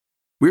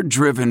We're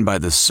driven by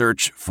the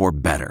search for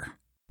better.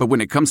 But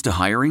when it comes to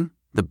hiring,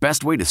 the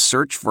best way to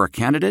search for a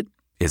candidate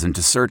isn't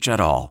to search at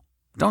all.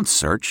 Don't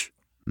search.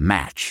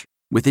 Match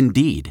with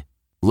Indeed.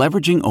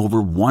 Leveraging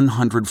over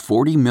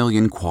 140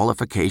 million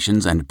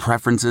qualifications and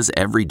preferences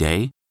every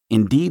day,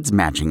 Indeed's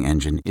matching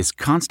engine is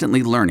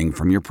constantly learning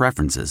from your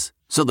preferences.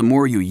 So the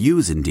more you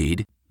use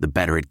Indeed, the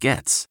better it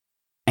gets.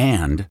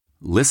 And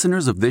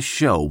listeners of this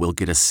show will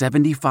get a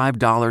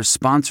 $75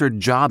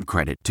 sponsored job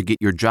credit to get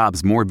your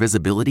jobs more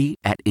visibility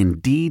at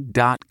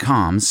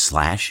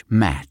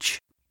Indeed.com/match.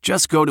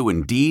 Just go to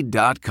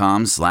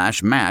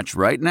Indeed.com/match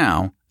right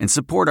now and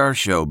support our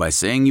show by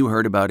saying you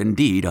heard about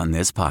Indeed on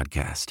this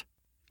podcast.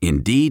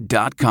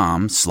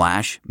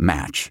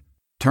 Indeed.com/match.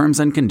 Terms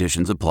and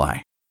conditions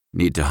apply.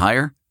 Need to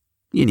hire?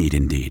 You need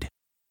Indeed.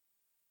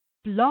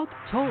 Blog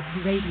Talk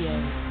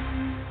Radio.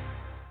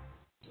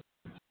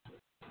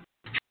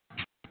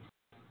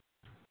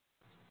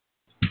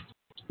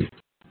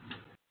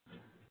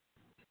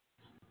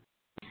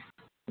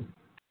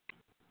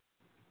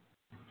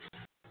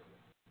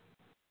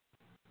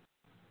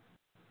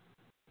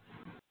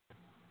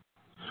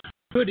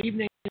 Good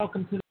evening.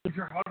 Welcome to the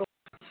Hoosier Huddle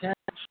Podcast.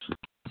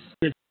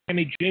 This is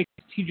Sammy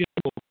Jacobs, TJ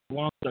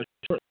along with a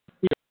short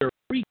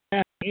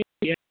recap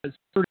Indiana's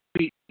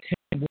 38-10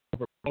 win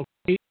over Ball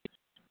State,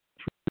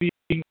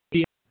 previewing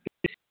the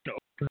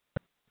opener.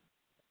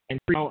 And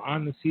now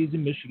on the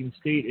season, Michigan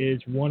State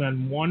is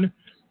 1-1.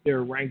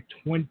 They're ranked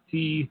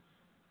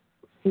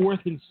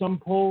 24th in some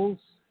polls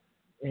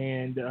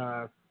and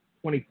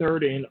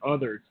 23rd in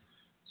others.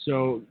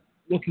 So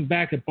looking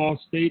back at Ball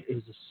State, it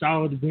was a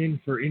solid win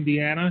for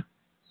Indiana.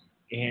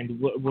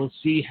 And we'll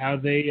see how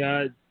they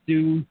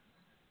do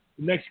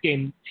the next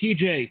game.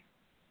 TJ,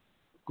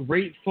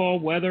 great fall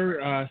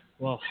weather.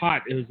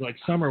 Hot. It was like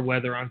summer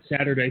weather on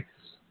Saturday,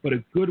 but a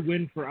good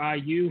win for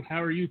IU.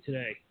 How are you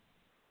today?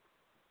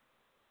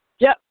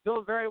 Yeah,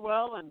 doing very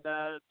well, and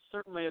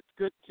certainly it's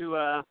good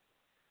to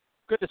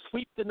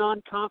sweep the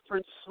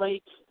non-conference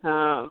slate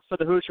for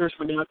the Hoosiers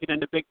when you get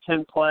into Big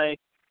Ten play.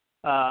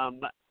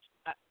 There's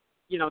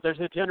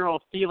a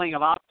general feeling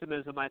of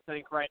optimism, I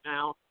think, right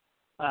now.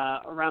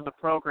 Around the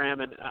program,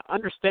 and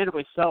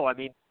understandably so. I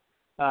mean,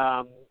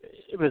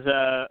 it was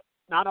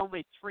not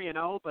only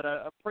 3-0, but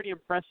a pretty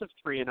impressive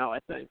 3-0,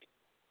 I think.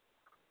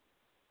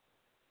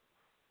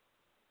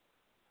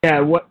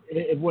 Yeah,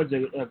 it was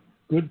a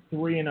good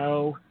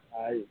 3-0.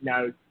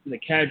 Now, the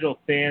casual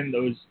fan,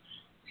 those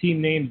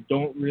team names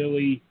don't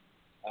really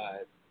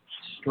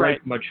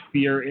strike much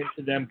fear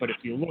into them, but if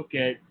you look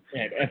at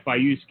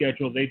FIU's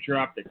schedule, they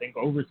dropped, I think,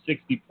 over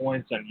 60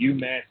 points on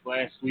UMass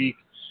last week.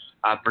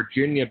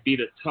 Virginia beat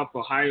a tough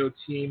Ohio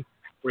team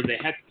where they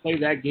had to play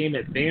that game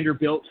at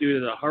Vanderbilt due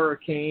to the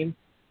hurricane.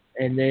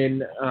 And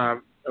then,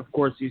 of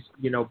course,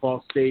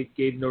 Ball State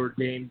gave Notre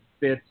Dame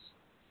fits,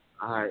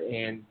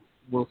 and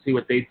we'll see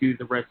what they do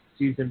the rest of the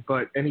season.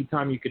 But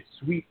anytime you could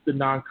sweep the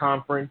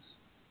non-conference,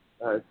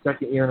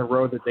 second year in a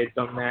row that they've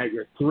done that,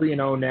 you're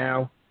 3-0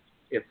 now.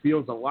 It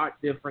feels a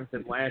lot different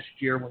than last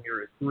year when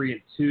you're at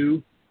 3-2.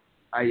 You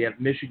have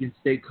Michigan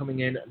State coming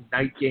in, a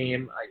night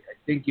game. I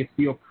think you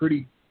feel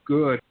pretty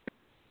good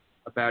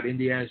about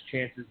Indiana's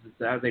chances as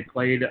how they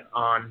played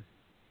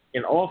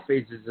in all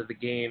phases of the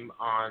game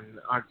on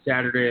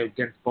Saturday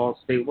against Ball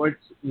State.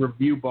 Let's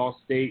review Ball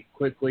State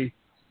quickly.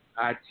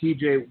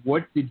 TJ,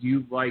 what did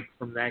you like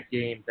from that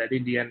game that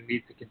Indiana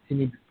needs to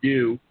continue to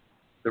do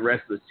the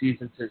rest of the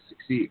season to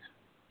succeed?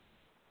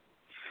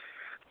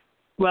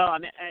 Well, I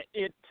mean,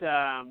 it's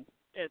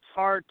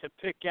hard to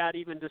pick out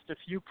even just a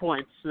few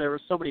points. There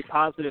were so many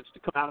positives to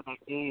come out of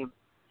that game.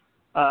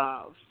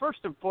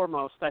 First and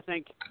foremost, I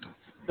think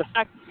the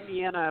fact that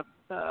Indiana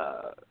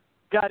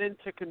got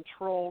into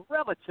control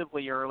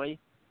relatively early.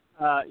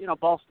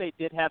 Ball State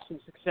did have some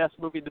success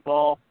moving the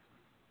ball,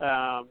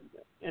 and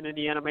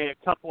Indiana made a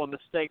couple of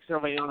mistakes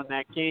early on in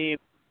that game.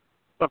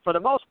 But for the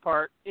most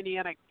part,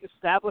 Indiana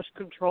established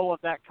control of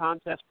that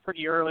contest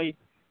pretty early,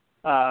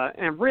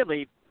 and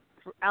really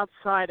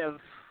outside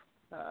of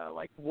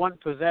one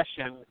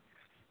possession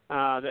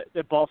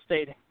that Ball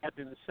State had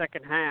in the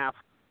second half,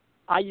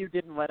 IU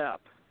didn't let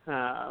up.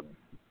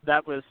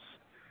 That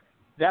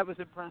was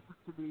impressive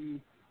to me.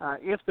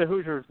 If the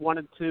Hoosiers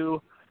wanted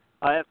to,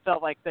 it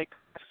felt like they could,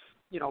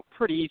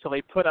 pretty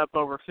easily put up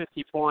over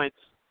 50 points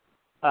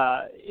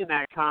in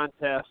that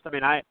contest. I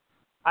mean, I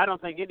don't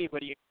think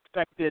anybody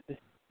expected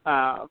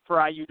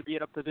for IU to be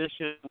in a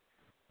position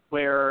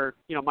where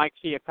Mike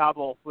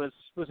Fiacabal was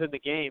in the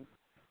game.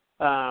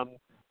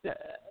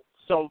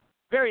 So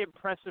very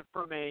impressive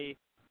from a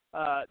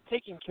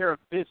taking care of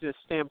business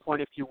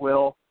standpoint, if you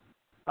will,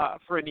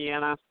 for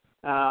Indiana.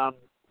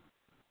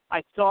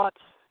 I thought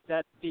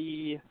that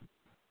the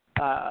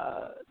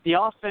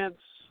offense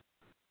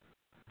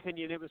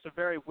opinion, it was a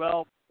very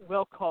well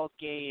called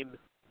game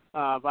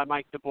by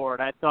Mike DeBoer.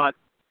 I thought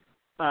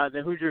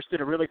the Hoosiers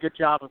did a really good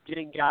job of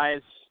getting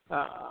guys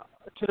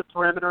to the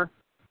perimeter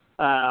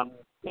and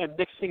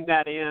mixing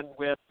that in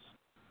with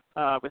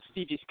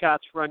Stevie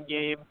Scott's run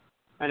game,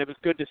 and it was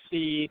good to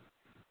see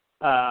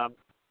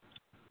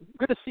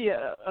good to see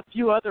a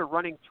few other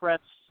running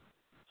threats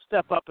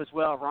step up as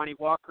well. Ronnie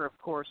Walker, of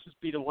course, would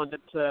be the one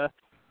that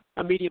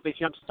immediately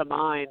jumps to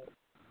mind.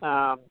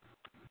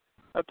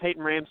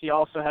 Peyton Ramsey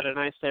also had a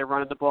nice day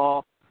running the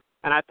ball,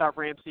 and I thought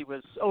Ramsey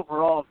was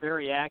overall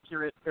very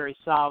accurate, very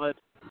solid.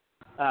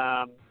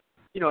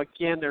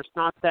 Again, there's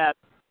not that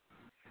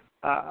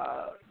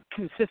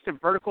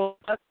consistent vertical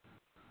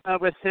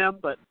with him,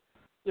 but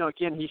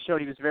again, he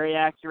showed he was very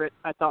accurate.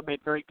 I thought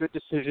made very good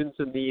decisions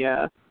in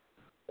the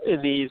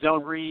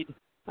zone read,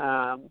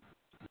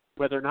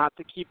 whether or not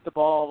to keep the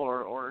ball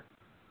or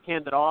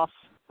hand it off,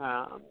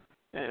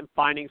 and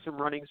finding some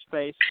running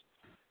space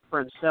for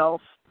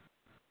himself.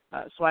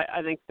 So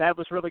I think that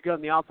was really good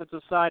on the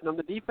offensive side. And on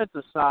the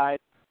defensive side,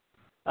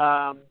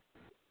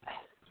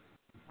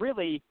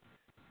 really,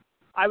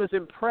 I was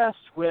impressed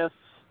with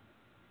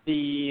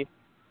the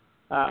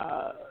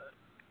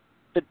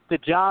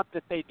job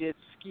that they did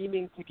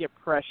scheming to get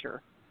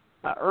pressure.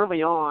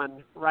 Early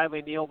on,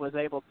 Riley Neal was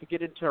able to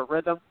get into a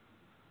rhythm.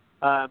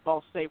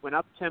 Ball State went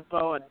up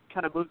tempo and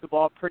kind of moved the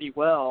ball pretty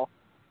well.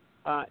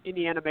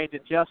 Indiana made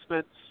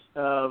adjustments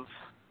of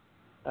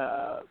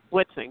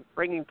blitzing,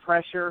 bringing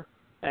pressure,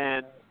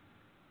 and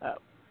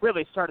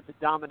really started to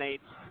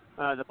dominate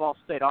the Ball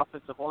State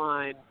offensive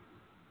line,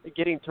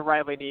 getting to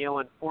Riley Neal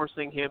and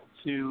forcing him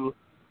to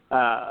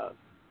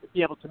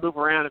be able to move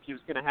around if he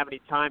was going to have any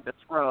time to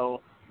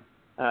throw.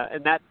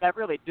 And that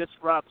really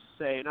disrupts,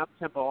 say, an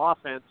up-tempo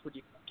offense when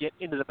you get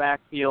into the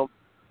backfield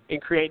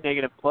and create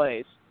negative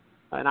plays.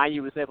 And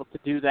IU was able to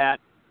do that.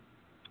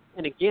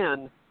 And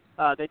again,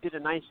 they did a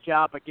nice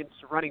job against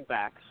the running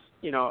backs.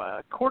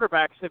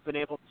 Quarterbacks have been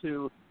able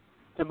to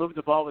move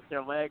the ball with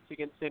their legs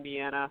against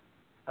Indiana.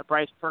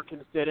 Bryce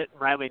Perkins did it, and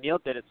Riley Neal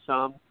did it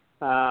some.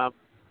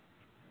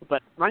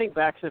 But running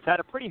backs have had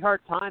a pretty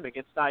hard time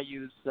against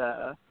IU's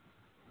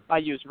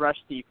rush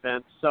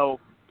defense. So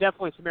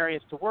definitely some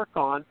areas to work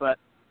on, but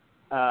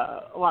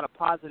a lot of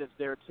positives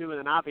there too. And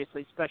then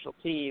obviously special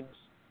teams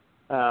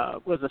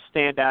was a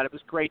standout. It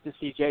was great to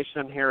see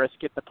Jason Harris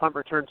get the punt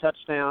return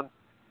touchdown,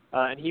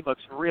 and he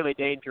looks really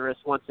dangerous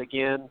once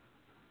again.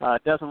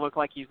 Doesn't look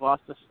like he's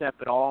lost a step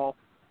at all.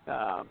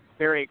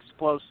 Very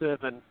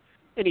explosive, and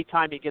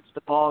anytime he gets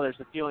the ball, there's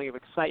a feeling of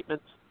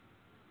excitement.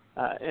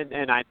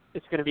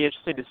 It's going to be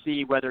interesting to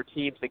see whether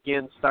teams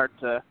again start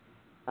to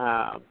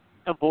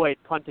avoid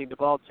punting the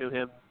ball to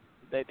him.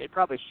 They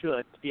probably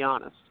should, to be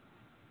honest.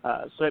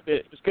 So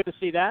it was good to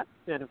see that,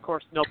 and of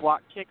course no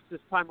block kicks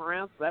this time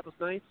around, so that was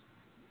nice.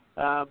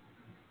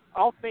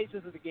 All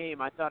phases of the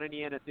game, I thought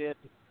Indiana did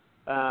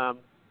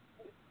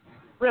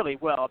really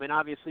well. I mean,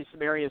 obviously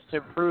some areas to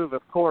improve,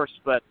 of course,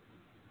 but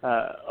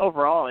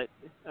overall,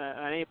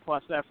 an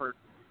A-plus effort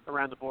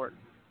around the board.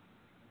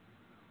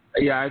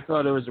 Yeah, I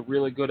thought it was a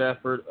really good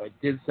effort. I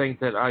did think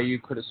that IU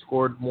could have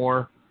scored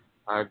more.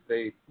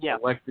 They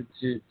elected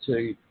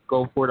to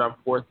go for it on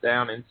fourth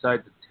down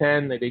inside the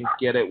 10. They didn't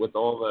get it with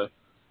all the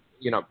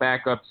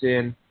backups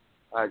in.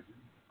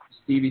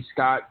 Stevie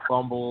Scott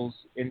fumbles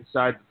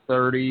inside the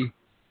 30.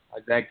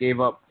 That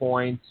gave up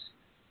points.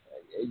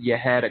 You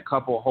had a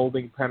couple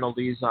holding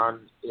penalties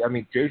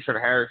Jason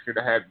Harris should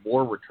have had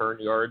more return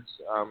yards.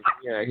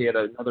 He had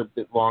another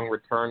bit long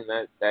return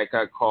that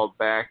got called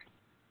back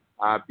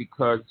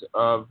because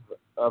of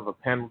a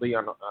penalty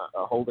on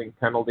a holding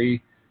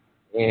penalty.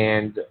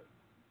 And,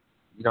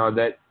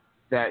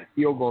 that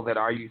field goal that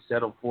IU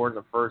settled for in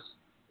the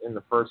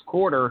first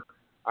quarter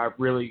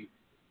really,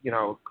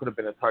 could have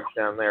been a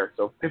touchdown there.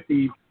 So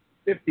 50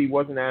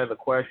 wasn't out of the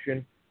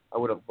question. I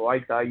would have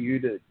liked IU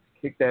to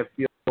kick that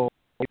field goal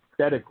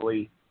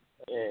aesthetically,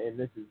 and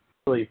this is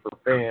really for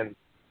fans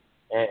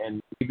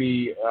and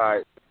maybe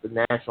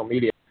the national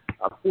media.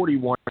 A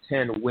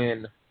 41-10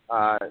 win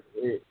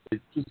it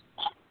just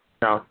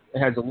it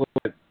has a little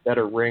bit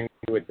better ring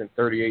to it than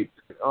 38.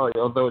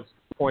 Although it's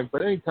 2 points,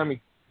 but anytime you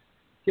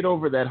get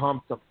over that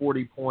hump to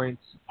 40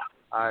 points,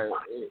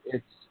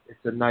 it's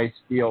a nice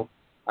feel.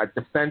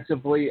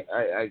 Defensively,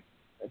 I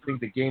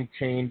think the game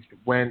changed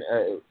when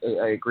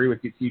I agree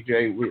with you,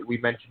 TJ. We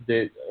mentioned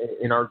it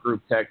in our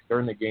group text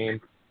during the game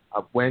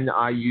when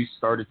IU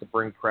started to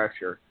bring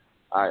pressure.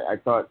 I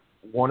thought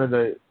one of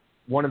the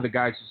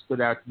guys who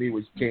stood out to me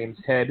was James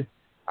Head.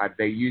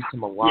 They used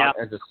him a lot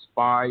as a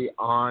spy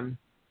on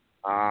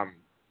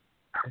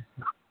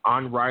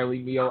Riley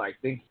Neal. I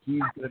think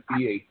he's going to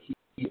be a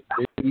key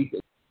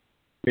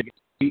this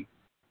week,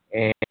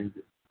 and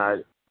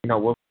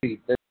we'll see.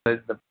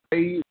 The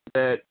play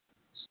that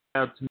stood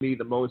out to me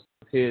the most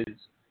of his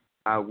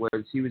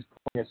was he was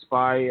playing a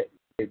spy.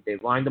 They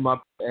lined him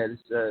up as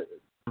a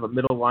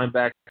middle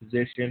linebacker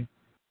position.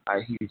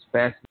 He was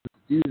fast enough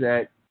to do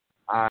that.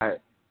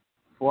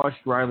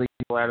 Flushed Riley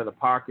Neal out of the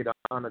pocket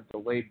on a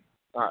delayed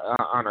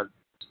on a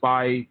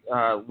spy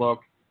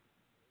look.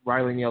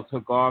 Riley Neal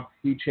took off.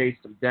 He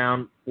chased him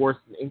down,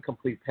 forced an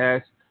incomplete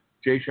pass.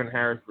 Jason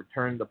Harris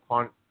returned the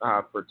punt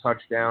for a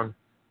touchdown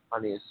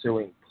on the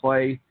ensuing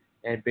play,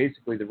 and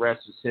basically the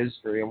rest is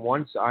history. And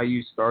once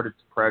IU started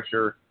to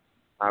pressure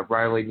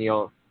Riley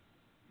Neal,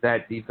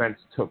 that defense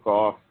took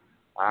off.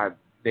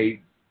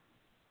 They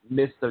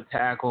missed a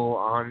tackle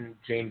on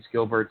James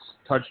Gilbert's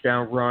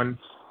touchdown run.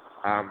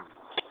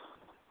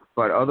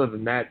 But other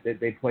than that,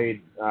 they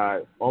played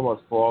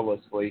almost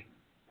flawlessly.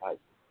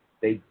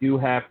 They do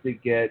have to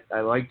get –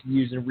 I like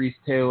using Reese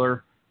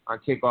Taylor on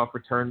kickoff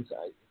returns.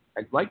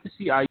 I'd like to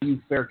see IU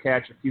fair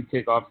catch a few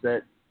kickoffs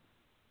that,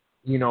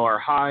 are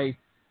high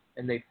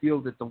and they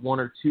field at the 1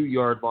 or 2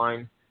 yard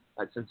line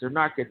since they're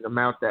not getting them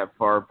out that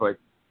far. But,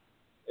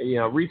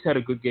 Reese had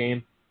a good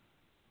game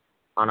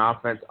on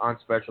offense, on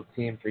special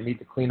teams. They need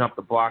to clean up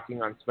the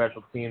blocking on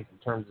special teams in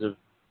terms of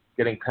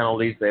getting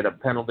penalties. They had a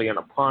penalty on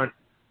a punt.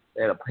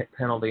 They had a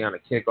penalty on a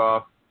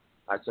kickoff.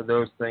 So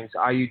those things.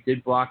 IU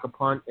did block a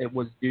punt. It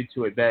was due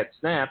to a bad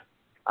snap,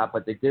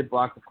 but they did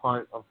block the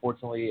punt.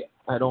 Unfortunately,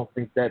 I don't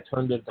think that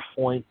turned into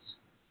points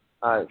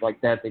like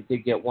that. They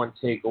did get one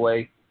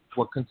takeaway.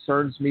 What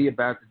concerns me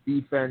about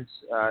the defense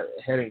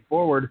heading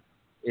forward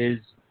is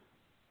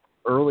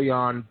early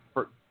on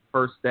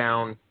first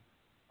down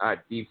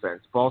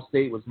defense. Ball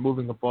State was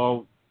moving the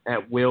ball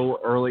at will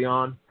early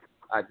on.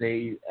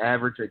 They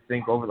averaged, I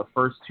think, over the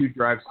first 2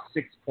 drives,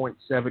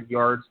 6.7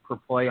 yards per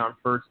play on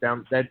first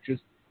down.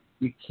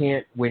 You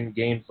can't win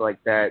games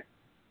like that.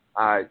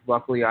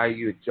 Luckily,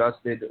 IU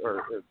adjusted,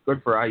 or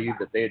good for IU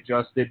that they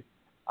adjusted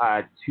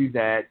to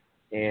that.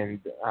 And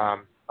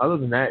other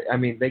than that,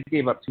 they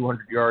gave up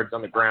 200 yards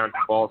on the ground to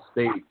Ball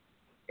State.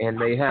 And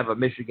they have a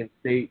Michigan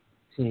State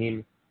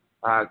team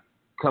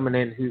coming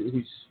in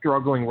who's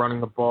struggling running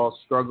the ball,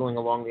 struggling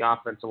along the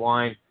offensive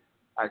line.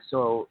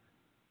 So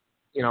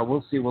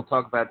we'll see. We'll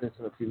talk about this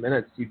in a few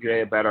minutes,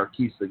 TJ, about our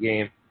keys to the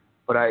game.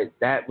 But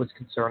that was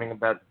concerning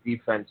about the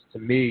defense to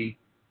me.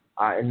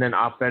 And then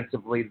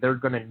offensively, they're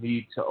going to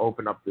need to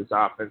open up this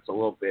offense a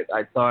little bit.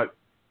 I thought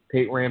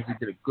Peyton Ramsey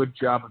did a good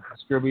job of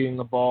distributing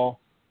the ball.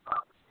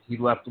 He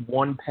left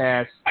one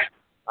pass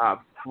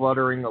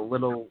fluttering a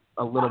little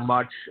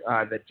much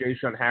that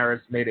Ja'Shawn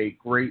Harris made a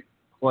great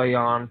play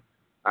on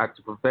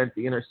to prevent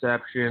the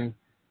interception.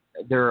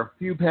 There are a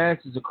few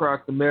passes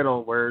across the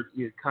middle where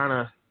you kind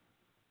of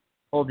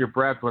hold your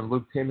breath when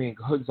Luke Timian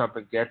goes up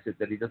and gets it,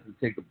 that he doesn't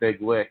take a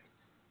big lick.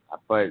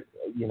 But,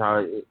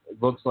 it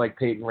looks like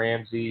Peyton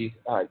Ramsey,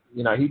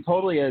 he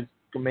totally has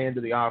command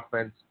of the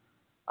offense,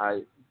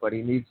 but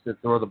he needs to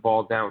throw the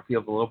ball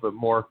downfield a little bit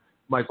more.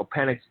 Michael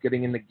Penix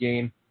getting in the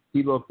game.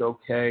 He looked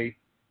okay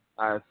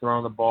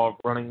throwing the ball,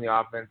 running the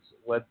offense,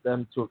 led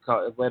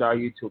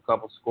IU to a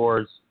couple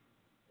scores.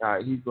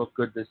 He's looked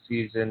good this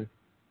season.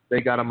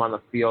 They got him on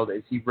the field.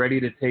 Is he ready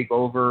to take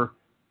over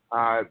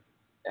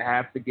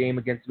half the game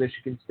against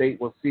Michigan State?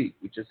 We'll see.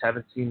 We just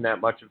haven't seen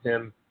that much of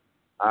him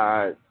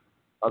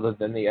other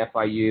than the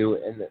FIU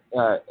and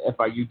the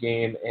FIU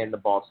game and the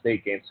Ball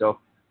State game. So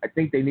I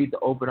think they need to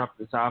open up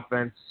this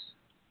offense.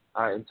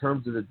 In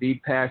terms of the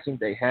deep passing,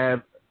 they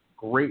have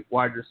great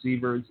wide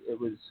receivers. It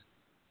was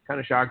kind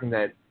of shocking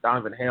that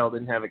Donovan Hale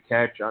didn't have a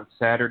catch on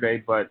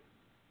Saturday, but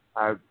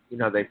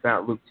they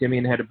found Luke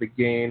Timian had a big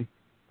game.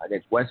 I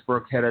think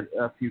Westbrook had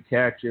a few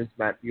catches.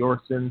 Matt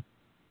Bjorson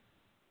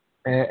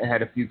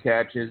had a few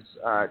catches.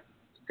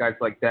 Guys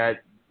like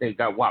that. They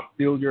got Whop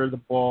Billier the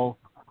ball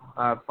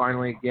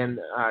finally again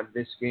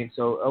this game.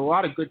 So a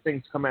lot of good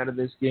things come out of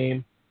this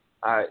game.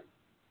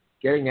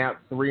 Getting out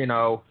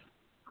 3-0,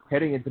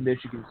 heading into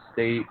Michigan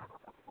State.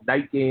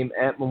 Night game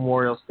at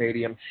Memorial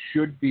Stadium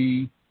should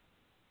be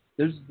 –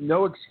 there's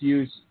no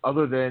excuse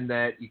other than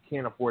that you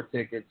can't afford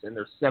tickets and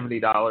they're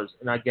 $70,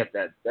 and I get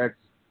that. That's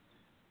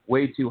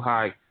way too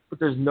high. But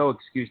there's no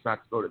excuse not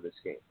to go to this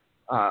game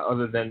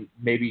other than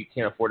maybe you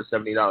can't afford a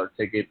 $70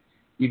 ticket.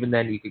 Even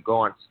then, you could go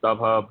on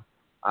StubHub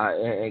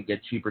and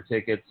get cheaper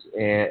tickets.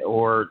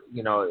 Or,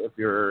 if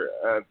you're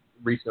a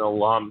recent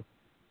alum,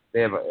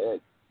 they have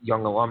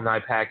young alumni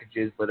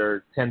packages that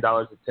are $10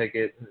 a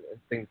ticket and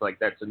things like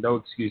that. So no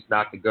excuse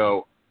not to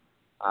go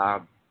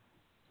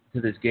to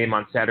this game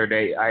on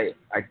Saturday. I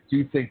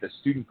do think the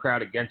student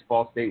crowd against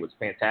Ball State was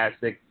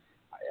fantastic.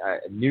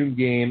 A noon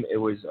game. It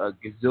was a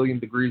gazillion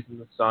degrees in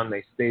the sun.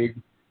 They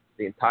stayed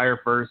the entire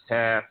first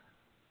half.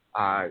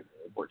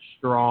 Were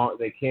strong.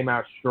 They came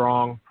out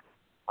strong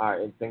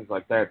and things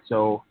like that.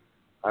 So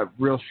a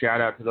real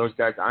shout out to those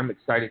guys. I'm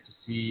excited to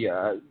see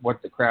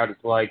what the crowd is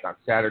like on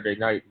Saturday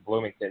night in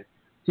Bloomington.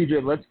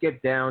 TJ, let's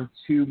get down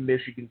to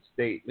Michigan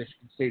State.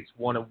 Michigan State's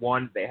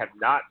 1-1. They have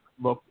not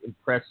looked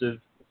impressive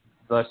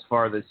thus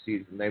far this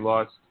season.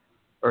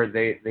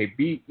 They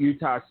beat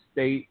Utah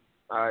State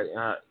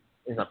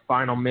in the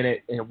final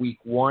minute in week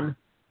 1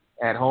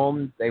 at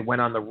home. They went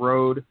on the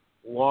road,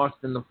 lost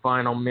in the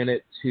final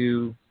minute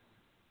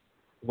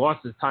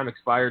lost as time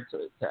expired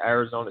to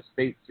Arizona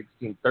State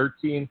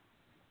 16-13.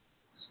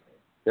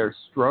 They're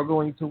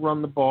struggling to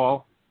run the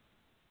ball.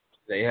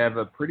 They have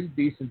a pretty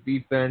decent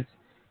defense,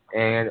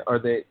 and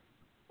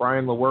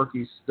Brian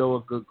Lewerke's still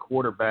a good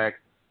quarterback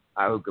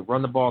who could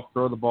run the ball,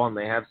 throw the ball, and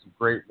they have some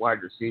great wide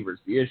receivers.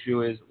 The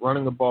issue is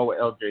running the ball with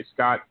L.J.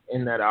 Scott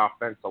in that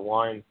offensive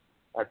line.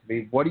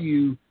 What do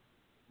you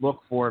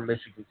look for in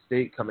Michigan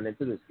State coming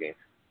into this game?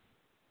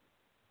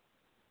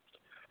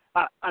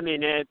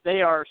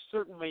 They are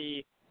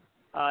certainly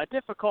a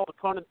difficult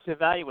opponent to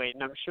evaluate,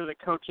 and I'm sure the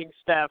coaching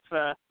staff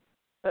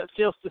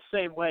feels the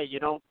same way.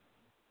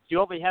 You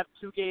only have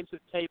 2 games of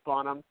tape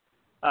on them.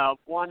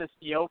 One is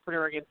the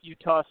opener against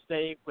Utah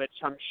State, which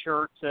I'm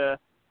sure to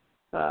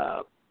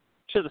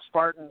the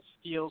Spartans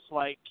feels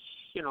like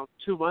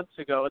 2 months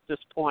ago at this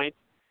point.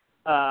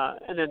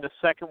 And then the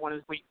second one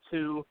is week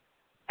 2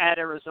 at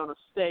Arizona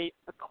State,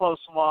 a close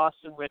loss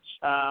in which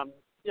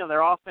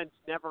their offense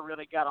never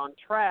really got on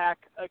track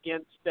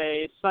against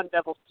a Sun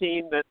Devils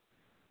team that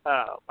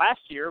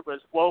last year was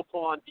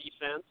woeful on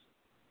defense.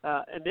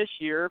 And this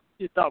year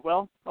you thought,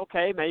 well,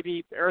 okay,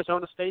 maybe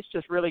Arizona State's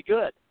just really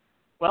good.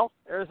 Well,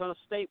 Arizona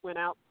State went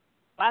out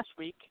last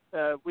week,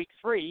 week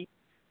 3,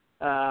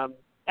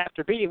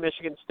 after beating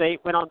Michigan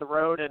State, went on the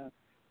road and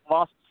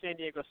lost to San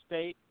Diego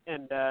State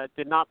and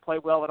did not play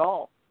well at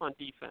all on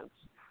defense.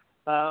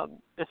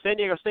 And San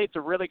Diego State's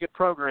a really good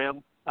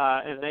program,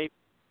 and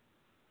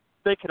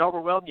they can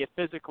overwhelm you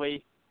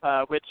physically,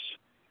 which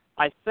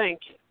I think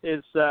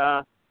is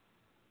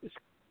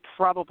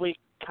probably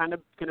kind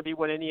of going to be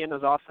what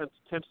Indiana's offense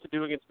attempts to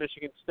do against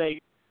Michigan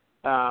State.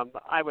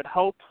 I would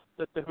hope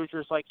that the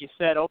Hoosiers, like you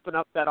said, open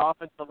up that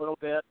offense a little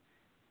bit.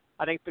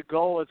 I think the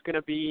goal is going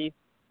to be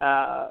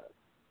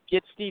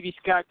get Stevie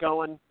Scott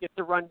going, get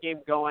the run game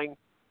going,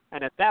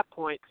 and at that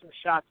point, some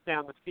shots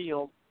down the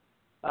field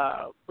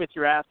with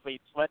your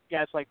athletes. Let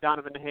guys like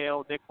Donovan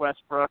Hale, Nick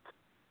Westbrook,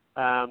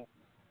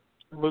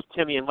 Luke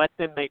Timian, let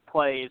them make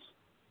plays.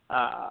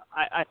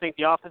 I think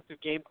the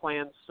offensive game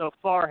plans so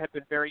far have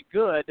been very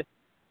good.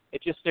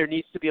 There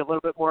needs to be a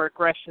little bit more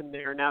aggression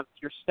there now that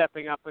you're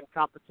stepping up in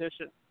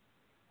competition.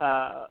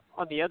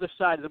 On the other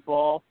side of the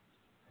ball,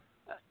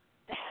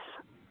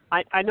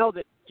 I know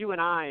that you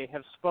and I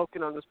have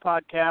spoken on this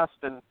podcast,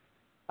 and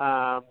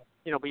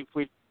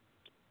we've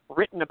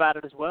written about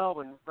it as well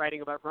when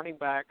writing about running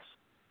backs.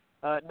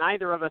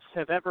 Neither of us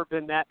have ever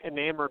been that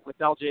enamored with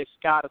L.J.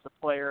 Scott as a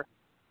player.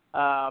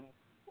 I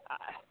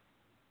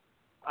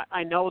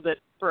know that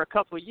for a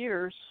couple of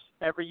years,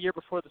 every year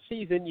before the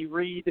season, you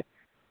read,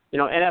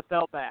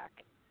 NFL back.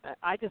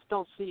 I just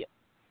don't see it.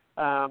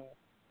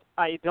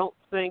 I don't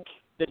think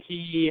that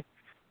he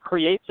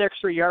creates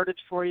extra yardage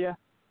for you.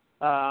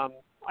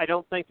 I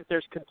don't think that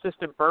there's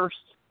consistent burst.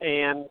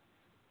 And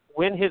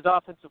when his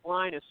offensive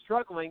line is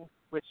struggling,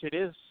 which it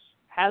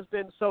has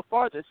been so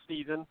far this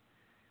season,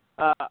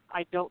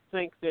 I don't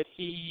think that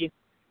he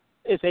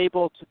is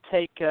able to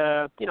take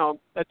a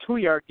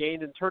 2-yard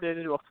gain and turn it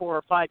into a 4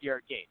 or 5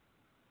 yard gain,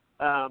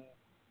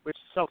 which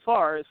so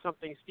far is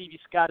something Stevie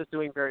Scott is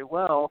doing very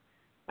well,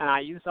 and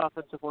IU's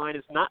offensive line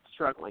is not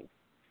struggling.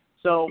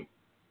 So,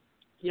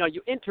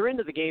 you enter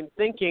into the game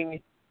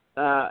thinking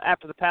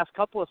after the past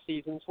couple of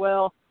seasons,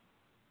 well,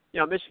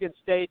 Michigan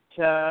State,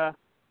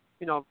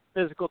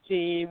 physical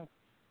team,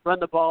 run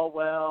the ball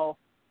well,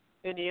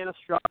 Indiana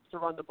struggles to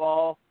run the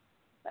ball.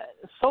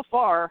 So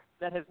far,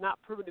 that has not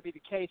proven to be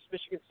the case.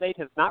 Michigan State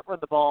has not run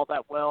the ball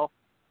that well.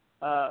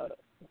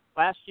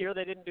 Last year,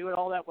 they didn't do it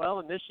all that well,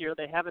 and this year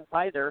they haven't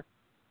either.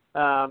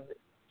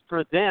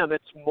 For them,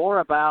 it's more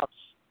about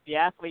the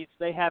athletes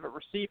they have at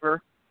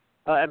receiver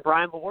and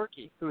Brian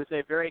Lewerke, who is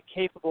a very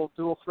capable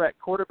dual-threat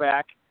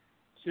quarterback,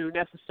 to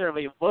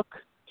necessarily look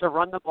to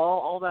run the ball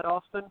all that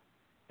often.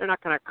 They're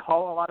not going to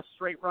call a lot of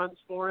straight runs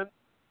for him.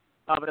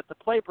 But if the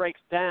play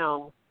breaks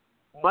down,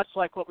 much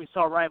like what we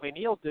saw Riley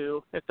Neal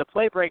do, if the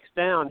play breaks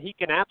down, he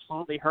can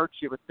absolutely hurt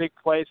you with big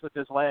plays with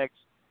his legs.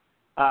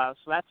 So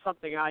that's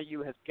something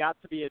IU has got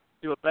to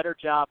do a better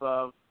job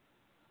of.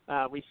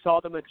 We saw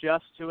them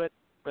adjust to it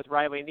with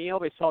Riley Neal.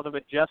 We saw them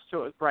adjust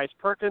to it with Bryce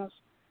Perkins.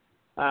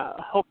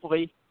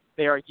 Hopefully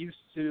they are used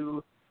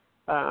to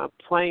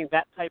playing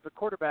that type of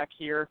quarterback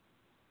here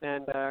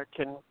and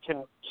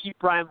can keep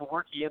Brian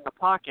Lewerke in the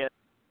pocket.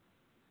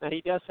 And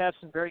he does have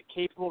some very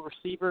capable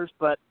receivers,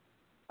 but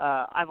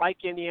I like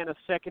Indiana's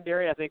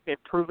secondary. I think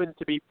they've proven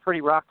to be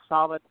pretty rock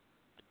solid.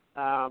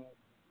 A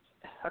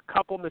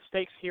couple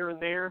mistakes here and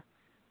there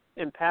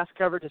in pass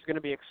coverage is going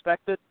to be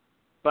expected,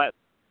 but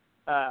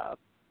I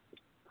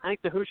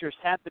think the Hoosiers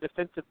have the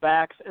defensive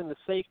backs and the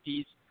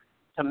safeties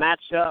to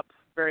match up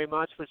very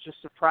much, which is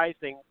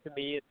surprising to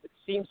me. It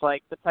seems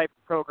like the type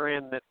of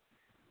program that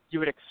you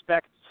would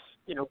expect,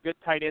 good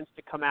tight ends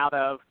to come out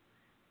of.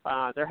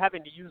 They're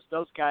having to use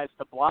those guys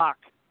to block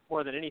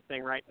more than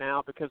anything right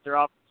now because their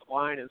offensive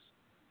line is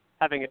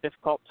having a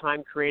difficult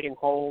time creating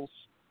holes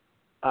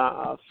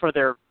for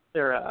their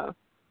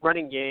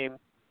running game.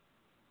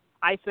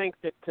 I think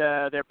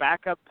that their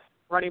backup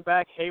running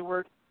back,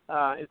 Hayward,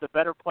 is a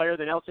better player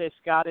than L.J.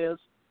 Scott is.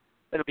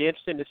 It'll be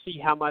interesting to see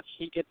how much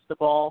he gets the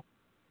ball.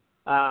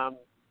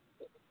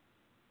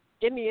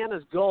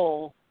 Indiana's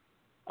goal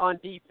on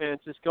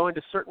defense is going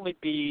to certainly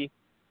be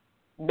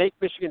make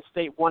Michigan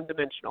State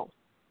one-dimensional.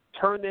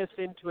 Turn this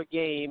into a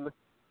game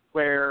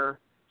where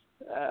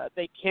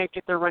they can't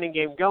get their running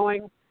game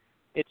going.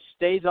 It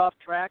stays off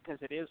track as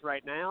it is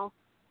right now,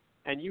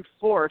 and you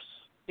force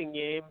the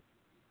game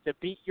to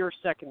beat your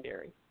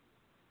secondary.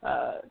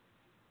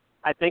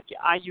 I think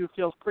IU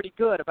feels pretty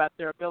good about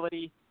their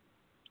ability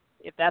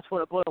if that's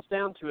what it boils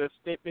down to,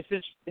 if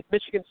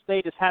Michigan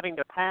State is having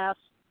to pass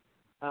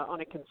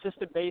on a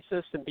consistent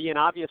basis and be in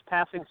obvious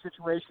passing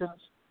situations,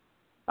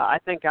 I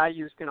think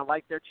IU is going to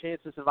like their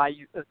chances of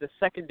the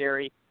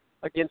secondary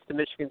against the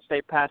Michigan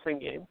State passing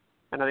game,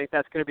 and I think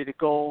that's going to be the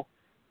goal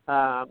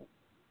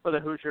for the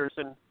Hoosiers.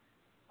 And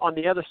on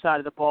the other side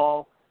of the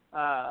ball,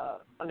 I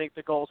think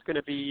the goal is going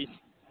to be,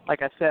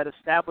 like I said,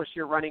 establish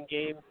your running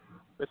game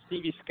with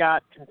Stevie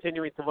Scott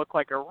continuing to look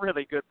like a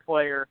really good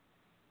player,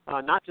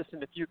 not just in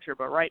the future,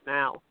 but right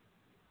now.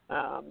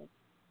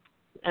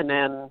 And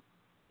then,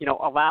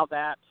 allow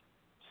that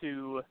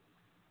to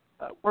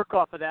work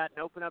off of that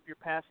and open up your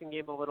passing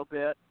game a little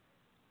bit,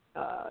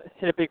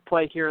 hit a big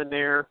play here and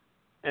there,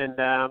 and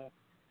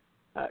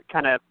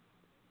kind of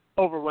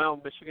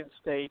overwhelm Michigan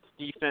State's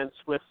defense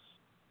with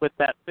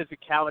that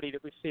physicality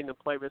that we've seen them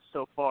play with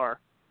so far.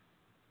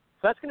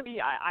 So that's going to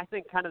be, I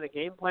think, kind of the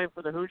game plan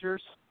for the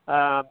Hoosiers.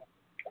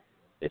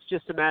 It's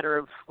just a matter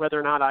of whether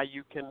or not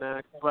IU can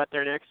go out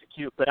there and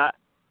execute. But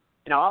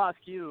I'll ask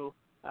you,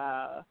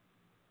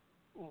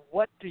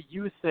 what do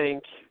you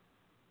think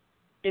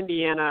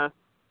Indiana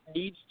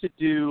needs to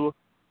do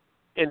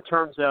in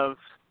terms of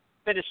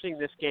finishing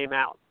this game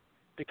out?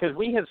 Because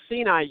we have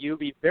seen IU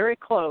be very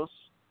close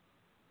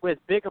with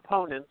big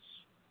opponents.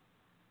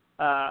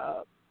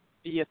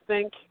 Do you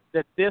think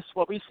that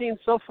what we've seen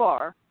so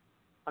far,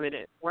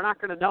 we're not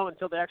going to know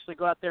until they actually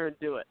go out there and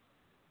do it,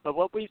 but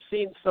what we've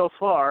seen so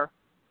far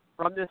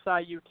from this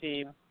IU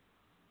team,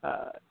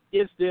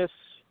 is this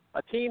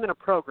a team and a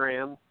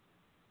program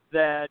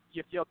that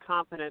you feel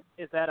confident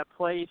is at a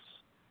place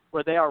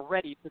where they are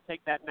ready to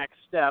take that next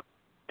step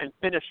and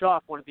finish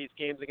off one of these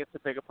games against a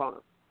big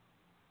opponent?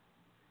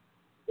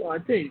 Well, I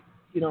think,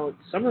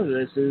 some of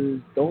this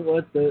is don't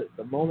let the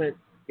moment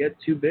get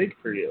too big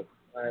for you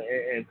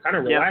and kind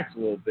of relax a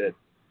little bit.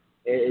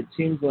 It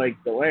seems like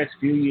the last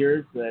few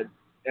years that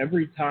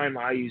every time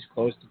IU's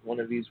close to one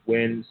of these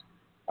wins,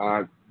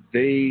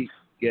 they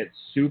get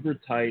super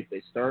tight.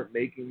 They start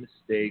making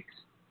mistakes.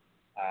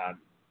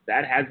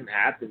 That hasn't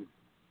happened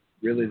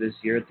really this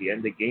year at the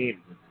end of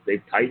games.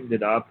 They've tightened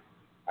it up.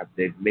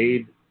 They've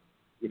made,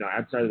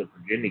 outside of the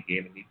Virginia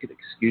game, and you could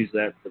excuse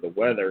that for the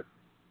weather,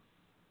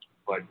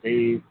 but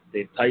they've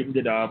tightened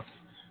it up.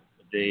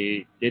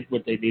 They did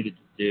what they needed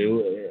to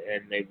do,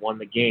 and they won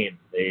the game.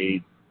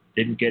 They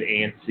didn't get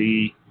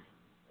antsy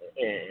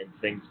and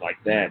things like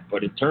that.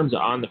 But in terms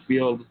of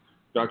on-the-field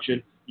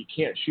production, you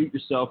can't shoot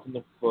yourself in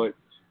the foot.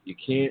 You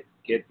can't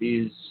get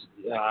these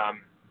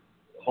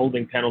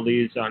holding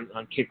penalties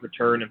on kick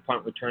return and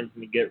punt returns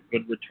and you get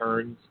good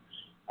returns.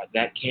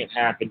 That can't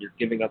happen. You're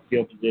giving up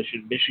field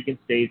position. Michigan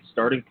State's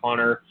starting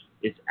punter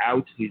is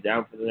out. He's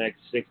out for the next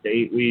 6 to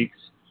 8 weeks.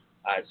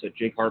 So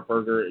Jake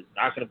Hartberger is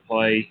not going to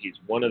play. He's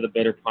one of the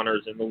better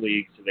punters in the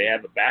league. So they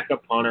have a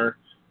backup punter.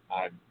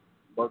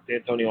 Mark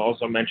D'Antonio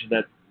also mentioned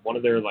that one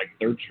of their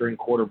third-string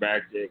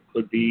quarterbacks, it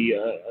could be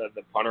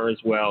the punter as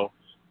well,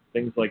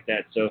 things like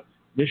that. So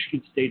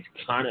Michigan State's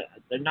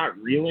they're not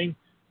reeling,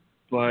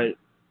 but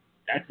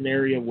that's an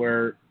area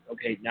where,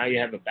 okay, now you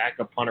have a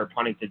backup punter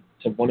punting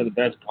to one of the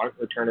best punt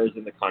returners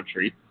in the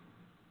country.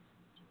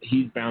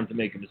 He's bound to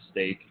make a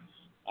mistake.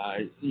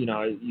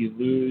 You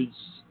lose.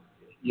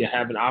 You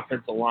have an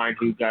offensive line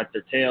who got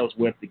their tails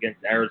whipped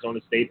against Arizona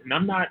State. And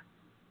I'm not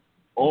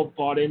all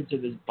bought into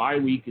this bye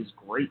week is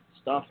great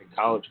stuff in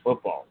college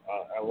football.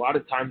 A lot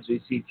of times we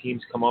see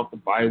teams come off the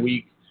bye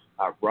week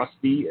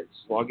rusty and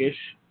sluggish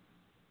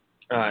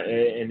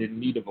and in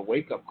need of a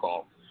wake-up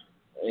call.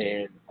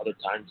 And other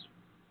times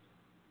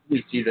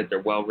we see that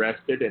they're well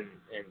rested and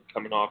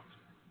coming off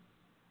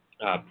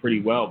pretty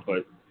well.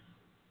 But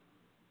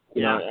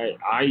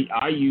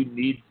IU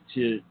needs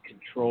to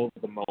control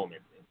the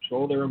moment,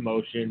 control their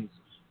emotions.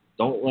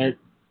 Don't let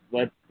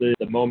the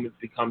moment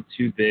become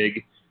too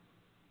big.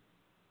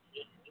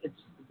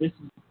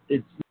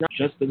 It's not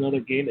just another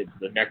game; it's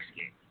the next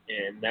game,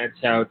 and that's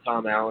how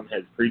Tom Allen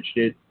has preached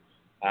it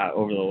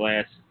over the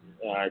last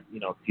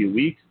few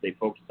weeks. They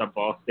focused on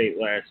Ball State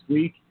last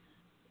week.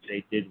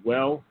 They did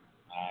well.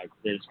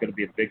 There's going to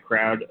be a big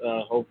crowd,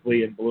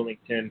 hopefully, in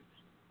Bloomington.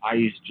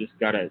 IU's just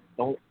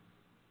don't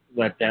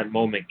let that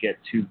moment get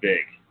too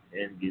big.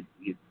 And if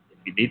you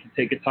need to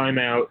take a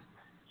timeout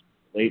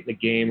late in the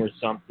game or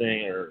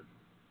something, or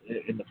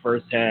in the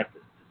first half to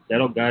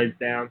settle guys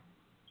down,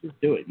 just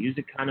do it. Use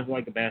it kind of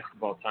like a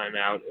basketball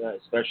timeout,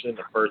 especially in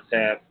the first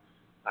half.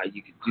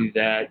 You could do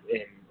that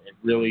and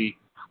really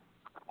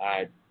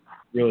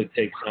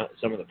take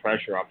some of the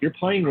pressure off. You're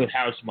playing with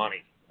house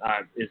money,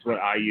 is what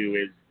IU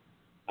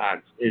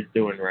is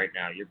doing right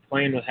now. You're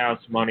playing with house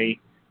money.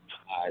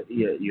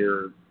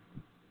 You're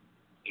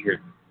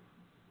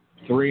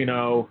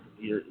 3-0.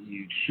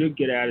 You should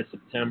get out of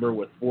September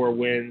with 4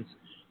 wins,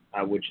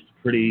 which is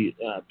pretty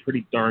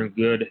darn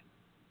good,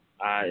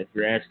 if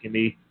you're asking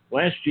me.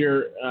 Last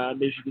year,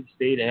 Michigan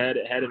State had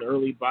an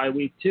early bye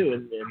week too,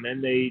 and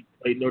then they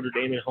played Notre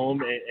Dame at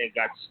home and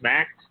got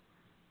smacked.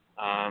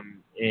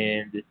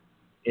 And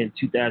in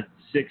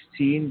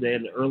 2016, they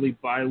had an early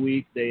bye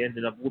week. They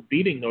ended up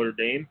beating Notre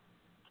Dame.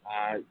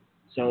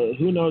 So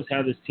who knows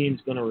how this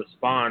team's going to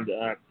respond?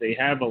 They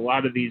have a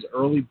lot of these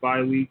early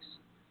bye weeks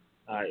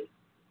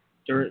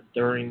during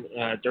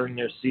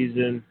their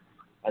season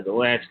the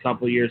last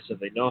couple of years, so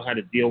they know how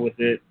to deal with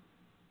it.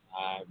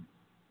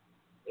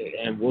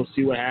 And we'll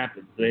see what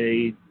happens.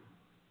 They've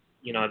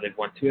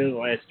won 2 of the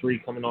last 3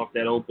 coming off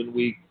that open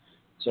week,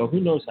 so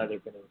who knows how they're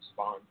going to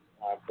respond.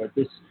 But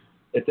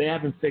if they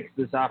haven't fixed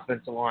this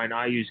offensive line,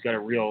 IU's got a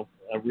real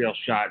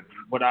shot.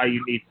 What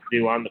IU needs to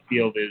do on the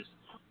field is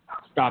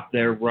stop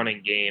their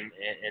running game,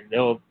 and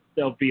they'll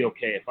be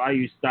okay. If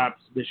IU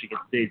stops Michigan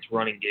State's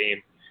running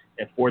game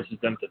and forces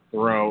them to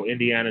throw,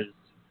 Indiana's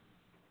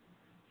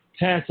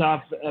pass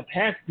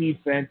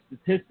defense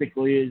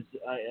statistically is,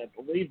 I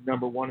believe,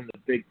 number 1 in the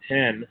Big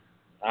Ten,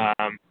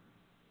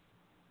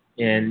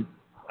 and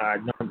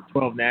number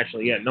 12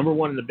 nationally. Yeah, number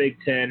 1 in the Big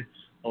Ten,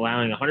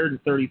 allowing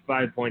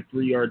 135.3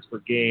 yards per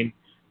game.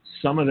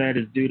 Some of that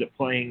is due to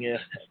playing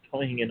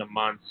in a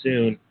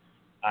monsoon.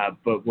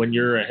 But when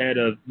you're ahead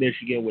of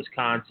Michigan,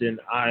 Wisconsin,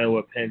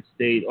 Iowa, Penn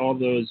State, all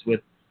those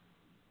with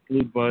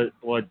blue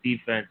blood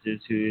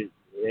defenses,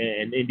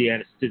 and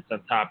Indiana sits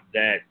on top of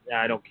that,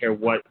 I don't care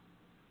what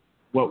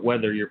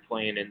weather you're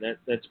playing in.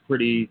 That's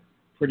pretty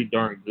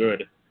darn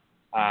good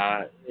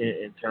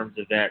in terms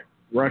of that.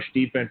 Rush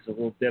defense is a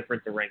little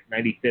different. They're ranked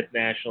 95th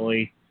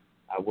nationally.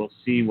 We'll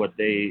see what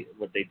they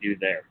do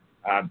there.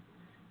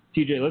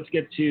 TJ, let's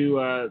get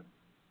to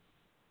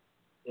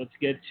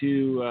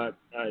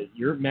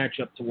your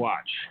matchup to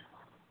watch.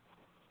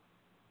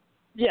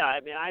 Yeah, I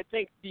mean, I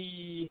think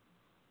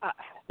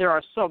there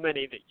are so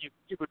many that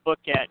you would look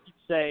at. You'd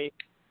say,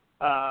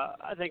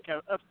 I think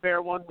a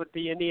fair one would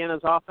be Indiana's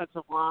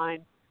offensive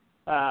line,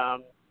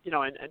 and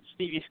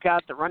Stevie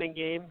Scott, the running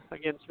game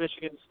against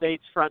Michigan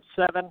State's front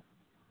 7.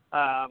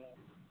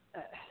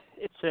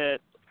 It's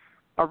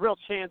a real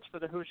chance for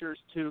the Hoosiers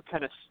to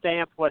kind of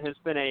stamp what has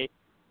been a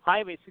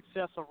highly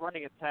successful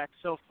running attack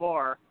so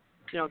far,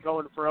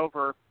 going for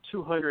over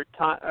 200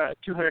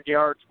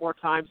 yards more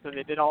times than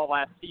they did all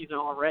last season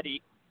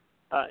already.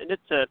 And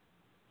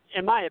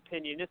in my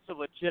opinion, it's a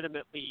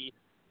legitimately,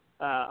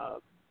 I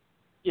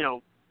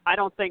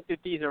don't think that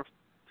these are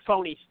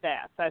phony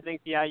stats. I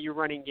think the IU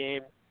running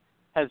game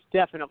has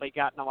definitely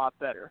gotten a lot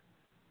better.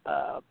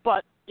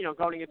 But,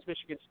 going against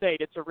Michigan State,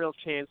 it's a real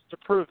chance to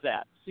prove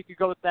that. So you could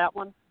go with that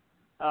one.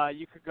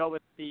 You could go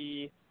with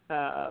the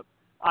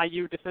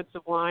IU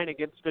defensive line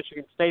against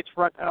Michigan State's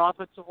front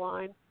offensive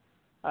line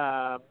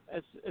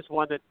as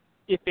one that,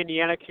 if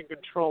Indiana can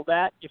control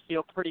that, you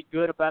feel pretty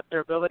good about their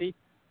ability.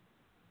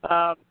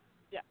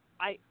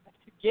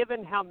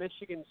 Given how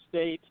Michigan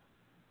State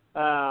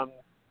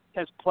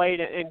has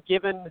played, and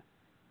given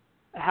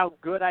how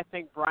good I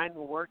think Brian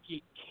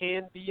Lewerke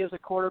can be as a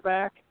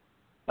quarterback,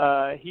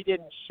 he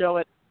didn't show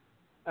it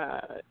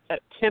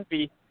at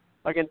Tempe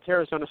against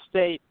Arizona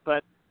State,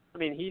 but I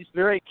mean, he's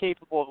very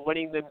capable of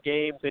winning them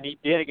games, and he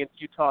did against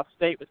Utah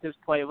State with his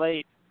play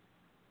late.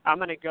 I'm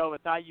going to go with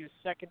IU's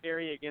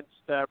secondary against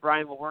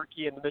Brian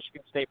Lewerke in the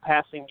Michigan State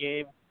passing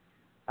game.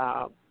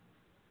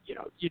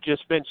 You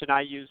just mentioned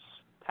IU's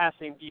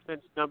passing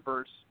defense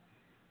numbers.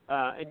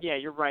 And, yeah,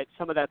 you're right.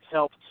 Some of that's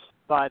helped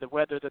by the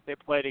weather that they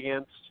played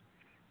against,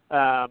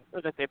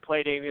 or that they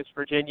played against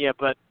Virginia.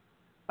 But,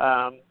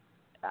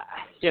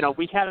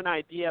 we had an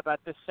idea about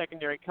this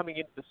secondary coming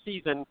into the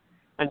season,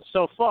 and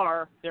so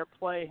far their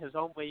play has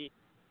only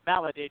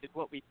validated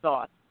what we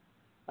thought.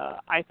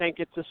 I think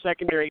it's a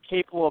secondary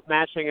capable of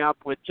matching up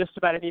with just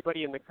about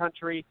anybody in the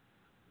country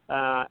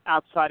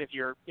outside of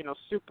your,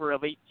 super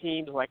elite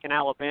teams like in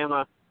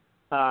Alabama,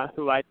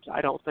 who I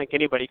don't think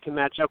anybody can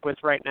match up with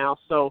right now.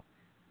 So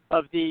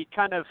of the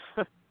kind of,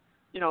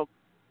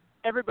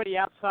 everybody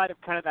outside of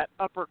kind of that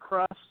upper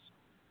crust,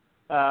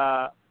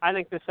 I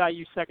think this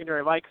IU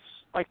secondary likes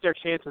their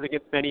chances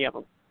against many of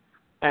them,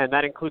 and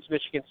that includes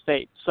Michigan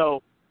State.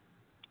 So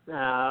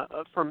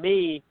for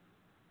me,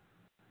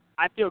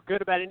 I feel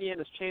good about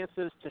Indiana's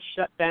chances to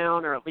shut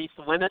down or at least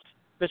limit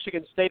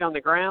Michigan State on the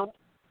ground.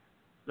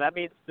 That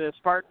means the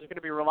Spartans are going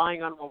to be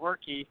relying on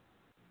Lewerke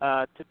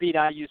to beat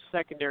IU's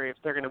secondary if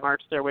they're going to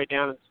march their way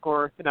down and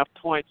score enough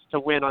points to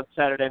win on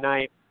Saturday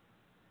night.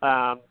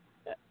 So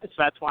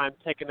that's why I'm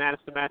taking that as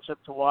the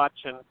matchup to watch,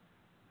 and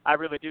I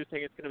really do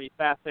think it's going to be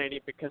fascinating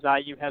because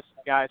IU has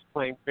some guys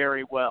playing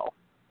very well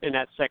in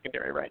that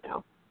secondary right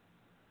now.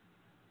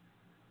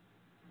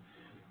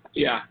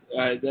 Yeah,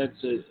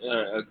 that's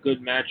a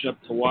good matchup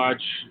to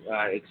watch.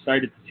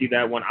 Excited to see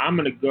that one. I'm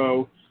going to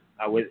go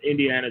with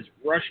Indiana's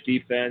rush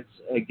defense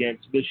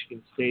against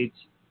Michigan State's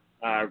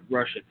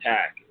rush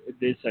attack.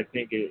 This, I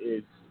think,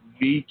 is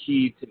the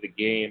key to the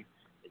game.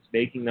 It's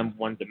making them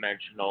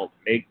one-dimensional.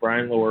 Make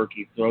Brian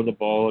Lewerke throw the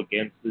ball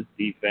against this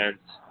defense.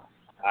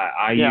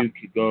 IU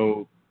could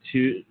go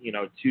too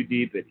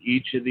deep at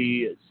each of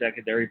the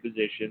secondary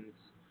positions.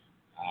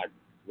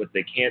 What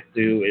they can't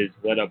do is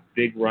let up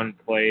big run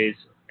plays.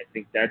 I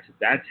think that's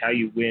how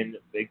you win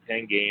Big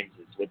Ten games,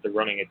 is with the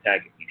running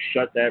attack. If you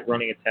shut that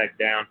running attack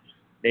down,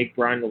 make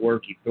Brian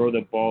Lewerke throw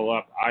the ball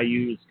up,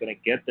 IU is going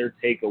to get their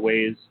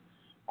takeaways,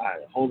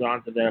 hold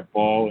on to that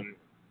ball, and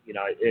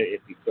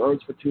if he throws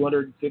for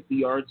 250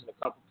 yards and a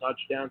couple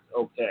touchdowns,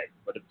 okay.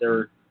 But if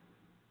they're,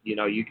 you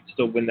can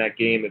still win that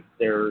game if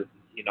they're,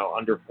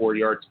 under 4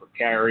 yards per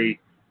carry,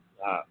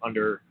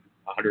 under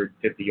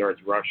 150 yards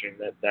rushing.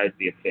 That'd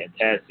be a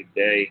fantastic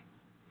day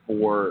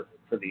for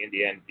the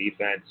Indiana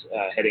defense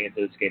heading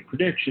into this game.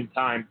 Prediction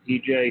time,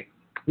 TJ.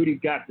 Who do you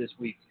got this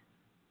week?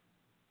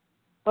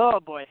 Oh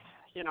boy,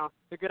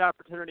 a good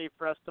opportunity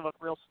for us to look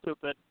real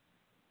stupid.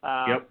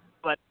 Yep.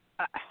 But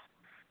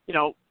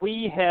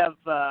we have.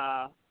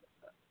 I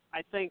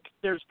think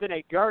there's been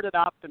a guarded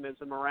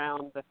optimism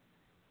around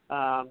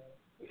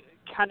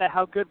kind of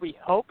how good we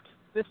hoped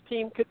this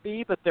team could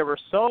be, but there were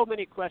so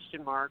many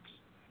question marks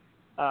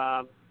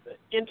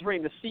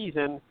entering the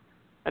season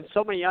and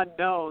so many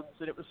unknowns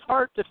that it was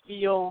hard to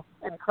feel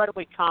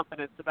incredibly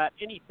confident about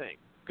anything,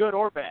 good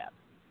or bad.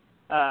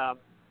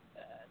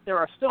 There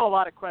are still a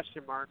lot of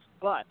question marks,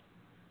 but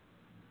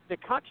the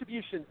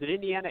contributions that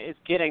Indiana is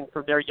getting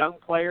from their young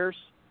players,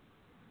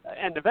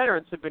 and the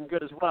veterans have been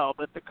good as well,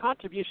 but the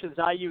contributions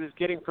IU is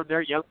getting from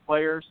their young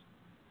players,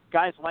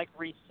 guys like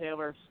Reese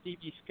Taylor,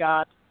 Stevie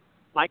Scott,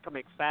 Michael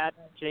McFadden,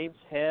 James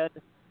Head,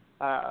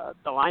 the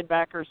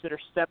linebackers that are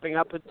stepping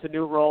up into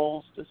new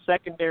roles, the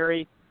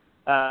secondary,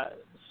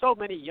 so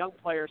many young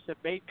players have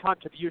made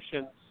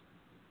contributions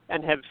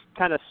and have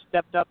kind of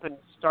stepped up and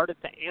started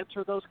to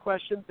answer those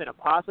questions in a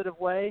positive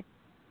way.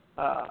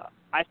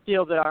 I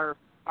feel that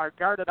our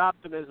guarded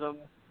optimism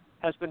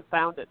has been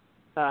founded,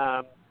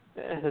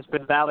 has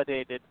been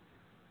validated,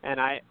 and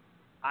I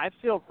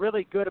feel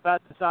really good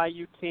about this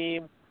IU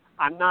team.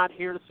 I'm not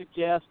here to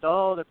suggest,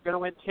 they're going to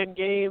win 10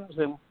 games,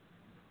 and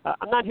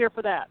I'm not here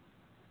for that.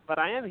 But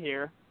I am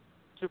here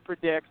to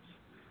predict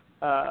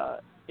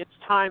it's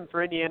time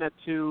for Indiana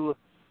to,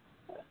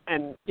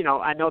 and,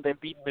 I know they've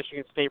beaten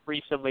Michigan State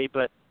recently,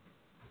 but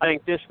I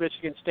think this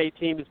Michigan State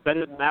team is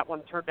better than that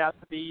one turned out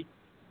to be,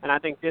 and I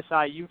think this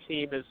IU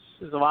team is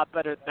a lot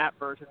better than that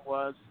version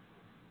was.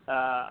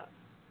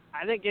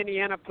 I think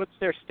Indiana puts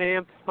their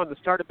stamp on the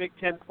start of Big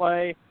Ten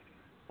play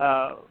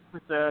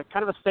with a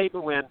kind of a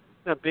statement win,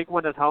 a big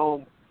one at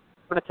home.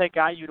 I'm going to take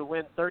IU to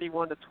win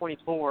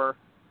 31-24,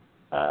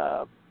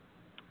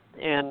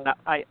 and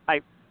I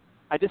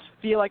just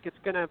feel like it's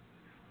going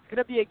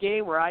to be a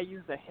game where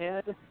IU's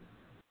ahead,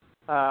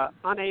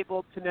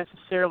 unable to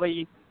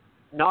necessarily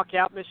knock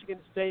out Michigan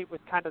State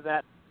with kind of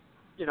that,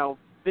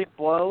 big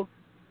blow,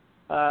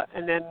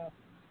 and then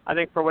I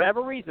think for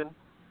whatever reason,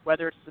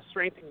 whether it's the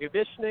strength and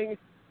conditioning,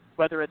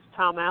 whether it's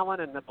Tom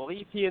Allen and the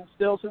belief he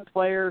instills in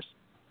players,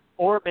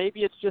 or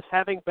maybe it's just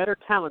having better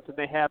talent than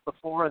they had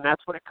before, and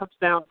that's what it comes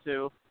down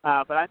to.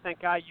 But I think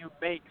IU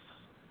makes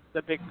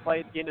the big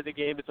play at the end of the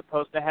game as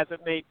opposed to has it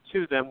made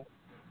to them,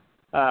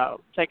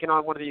 taking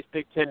on one of these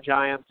Big Ten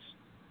giants,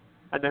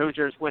 and the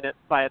Hoosiers win it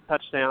by a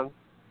touchdown,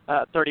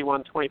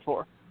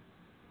 31-24.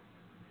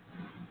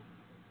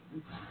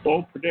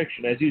 Bold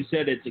prediction. As you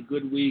said, it's a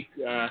good week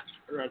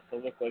for us to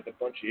look like a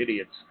bunch of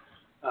idiots.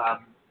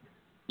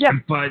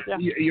 But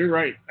you're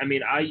right. I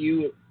mean,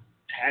 IU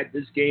had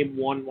this game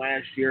won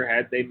last year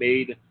had they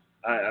made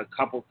a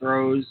couple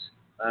throws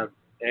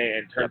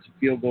and turned some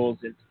field goals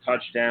into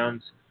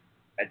touchdowns.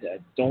 I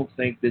don't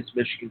think this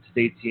Michigan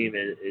State team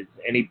is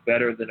any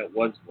better than it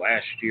was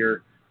last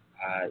year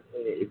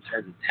in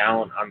terms of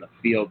talent on the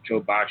field.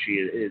 Joe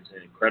Bachie is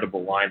an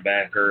incredible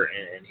linebacker,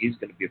 and he's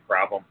going to be a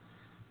problem.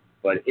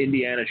 But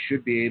Indiana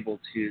should be able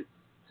to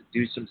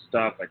do some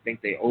stuff. I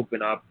think they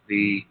open up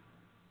the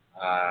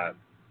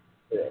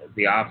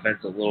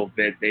offense a little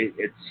bit.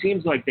 It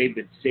seems like they've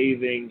been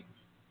saving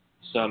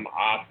some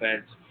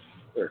offense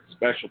or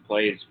special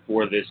plays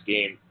for this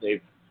game.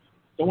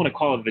 Don't want to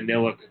call it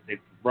vanilla because they've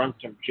run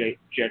some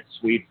jet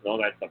sweeps and all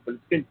that stuff, but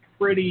it's been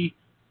pretty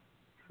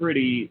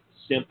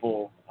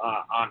simple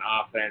on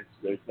offense.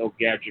 There's no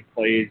gadget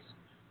plays.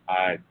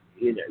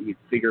 You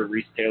figure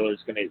Reese Taylor is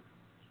going to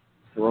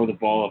throw the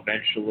ball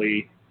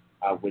eventually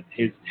with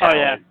his talent.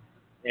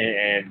 Oh, yeah.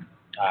 And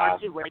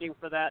aren't you waiting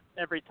for that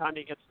every time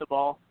he gets the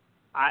ball?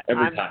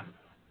 Every time.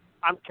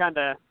 I'm kind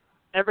of,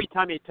 every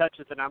time he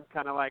touches it, I'm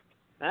kind of like,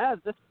 is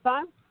this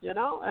time?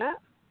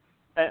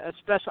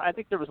 Especially, I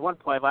think there was one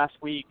play last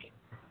week.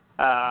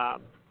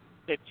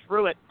 They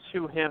threw it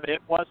to him, and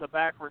it was a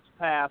backwards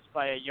pass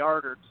by a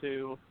yard or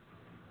two.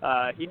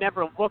 He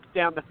never looked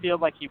down the field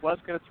like he was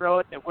going to throw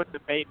it. It wouldn't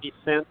have made any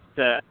sense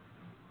to,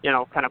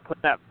 kind of put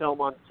that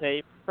film on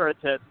tape, or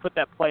to put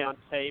that play on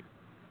tape.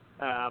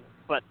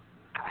 But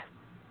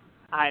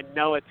I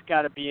know it's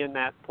got to be in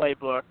that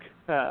playbook,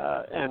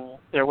 and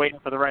they're waiting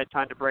for the right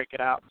time to break it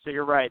out. So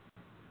you're right.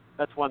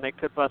 That's one they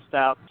could bust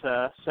out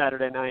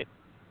Saturday night.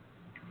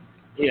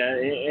 Yeah,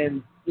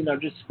 and,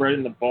 just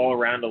spreading the ball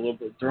around a little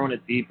bit, throwing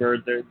it deeper.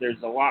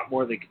 There's a lot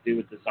more they could do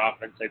with this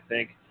offense, I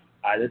think.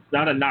 It's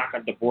not a knock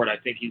on DeBoer. I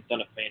think he's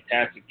done a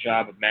fantastic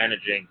job of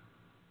managing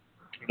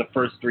the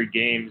first three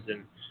games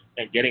and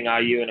getting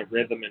IU in a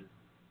rhythm and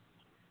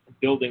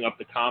building up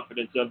the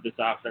confidence of this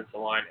offensive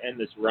line and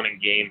this running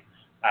game.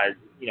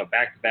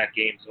 Back-to-back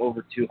games,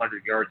 over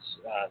 200 yards,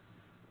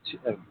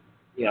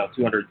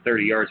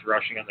 230 yards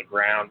rushing on the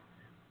ground.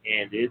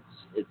 and it's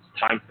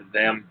time for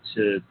them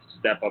to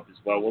step up as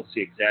well. We'll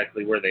see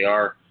exactly where they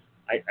are.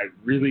 I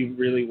really,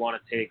 really want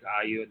to take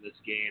IU in this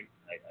game.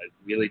 I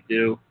really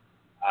do.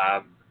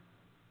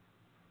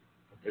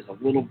 There's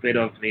a little bit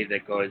of me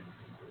that goes,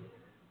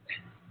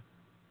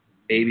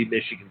 maybe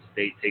Michigan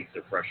State takes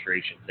their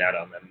frustrations out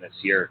on them this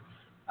year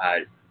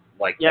that.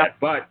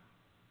 But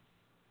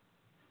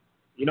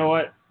you know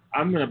what?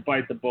 I'm going to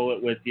bite the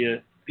bullet with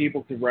you.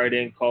 People can write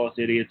in, call us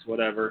idiots,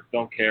 whatever.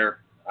 Don't care.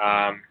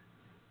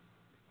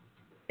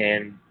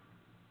 And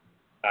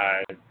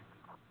I'm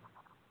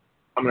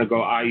going to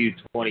go IU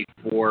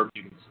 24,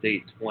 Michigan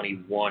State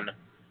 21.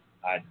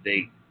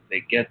 They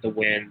get the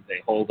win.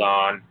 They hold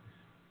on.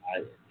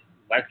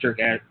 Electric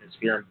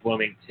atmosphere in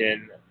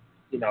Bloomington.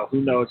 You know,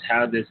 who knows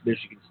how this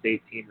Michigan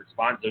State team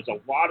responds. There's a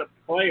lot of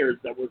players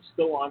that were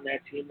still on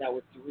that team that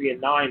were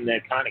 3-9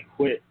 that kind of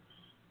quit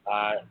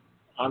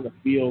on the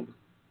field.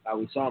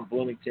 We saw in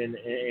Bloomington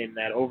in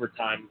that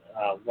overtime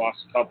loss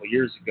a couple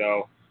years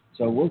ago.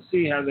 So we'll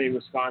see how they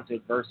respond to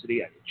adversity.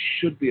 It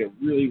should be a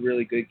really,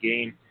 really good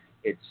game.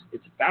 It's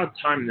about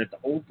time that the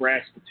old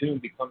brass platoon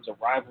becomes a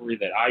rivalry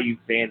that IU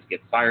fans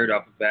get fired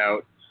up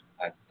about.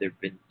 There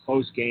have been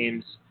close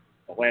games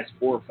the last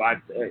 3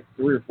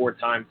 or 4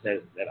 times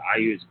that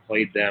IU has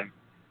played them,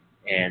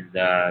 and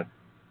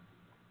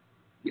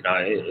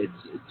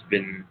it's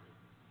been.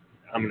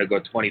 I'm going to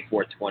go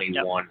 24-21,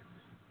 yep.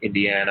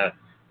 Indiana.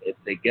 If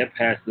they get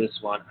past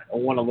this one, I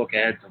don't want to look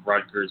ahead to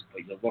Rutgers,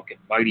 but you're looking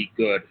mighty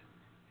good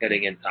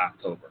heading into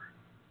October.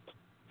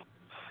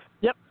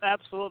 Yep,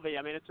 absolutely.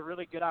 I mean, it's a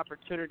really good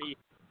opportunity.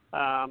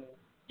 And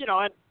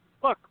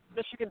look,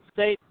 Michigan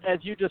State,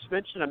 as you just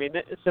mentioned, I mean,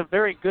 it's a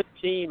very good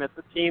team. It's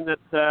a team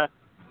that's a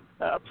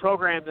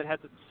program that has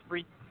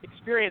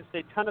experienced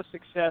a ton of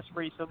success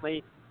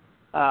recently.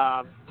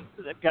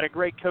 They've got a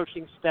great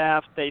coaching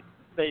staff. They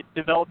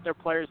developed their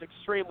players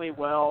extremely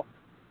well.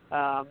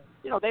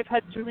 They've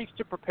had 2 weeks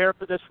to prepare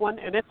for this one,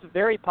 and it's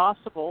very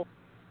possible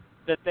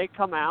that they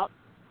come out,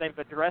 they've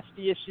addressed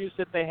the issues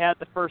that they had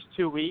the first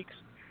 2 weeks,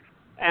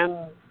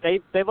 and they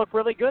look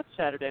really good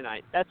Saturday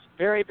night. That's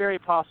very, very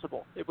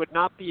possible. It would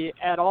not be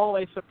at all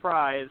a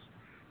surprise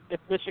if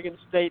Michigan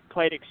State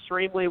played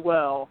extremely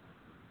well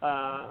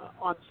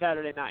on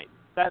Saturday night.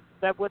 That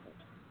wouldn't.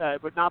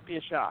 It would not be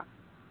a shock.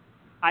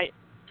 I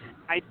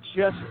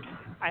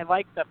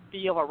like the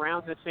feel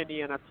around this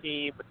Indiana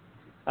team.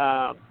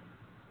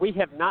 We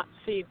have not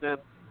seen them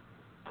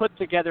put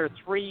together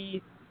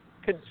 3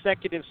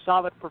 consecutive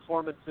solid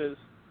performances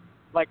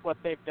like what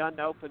they've done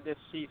to open this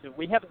season.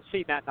 We haven't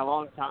seen that in a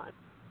long time.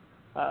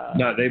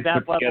 No, they've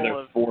put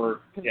together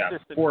 4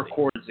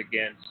 quarters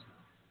against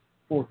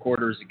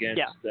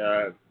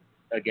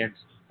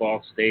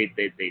Ball State.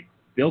 They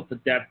built the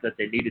depth that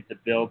they needed to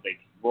build. They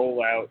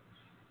roll out,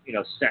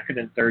 second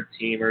and third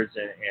teamers,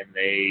 and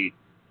they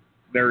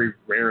very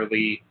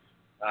rarely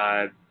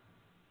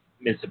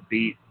miss a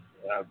beat.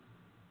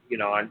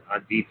 On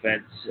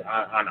defense,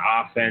 on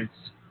offense,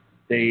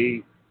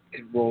 they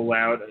can roll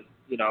out, a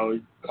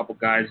couple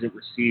guys at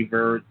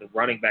receiver. The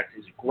running backs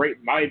is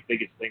great. My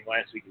biggest thing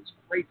last week is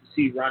great to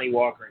see Ronnie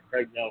Walker and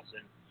Craig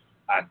Nelson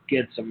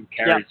get some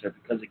carries there,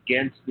 because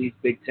against these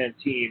Big Ten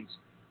teams,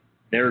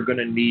 they're going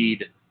to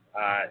need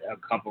a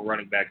couple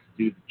running backs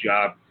to do the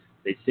job.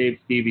 They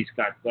saved Stevie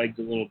Scott's legs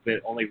a little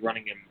bit, only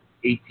running him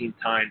 18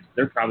 times.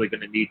 They're probably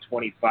going to need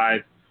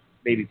 25,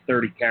 maybe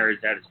 30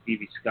 carries out of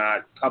Stevie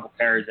Scott, a couple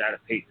carries out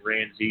of Peyton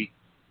Ramsey,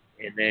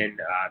 and then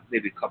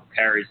maybe a couple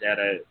carries out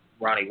of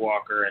Ronnie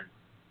Walker and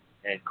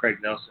Craig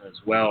Nelson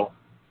as well.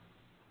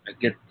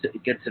 Get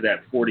to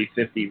that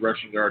 40-50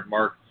 rushing yard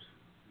mark,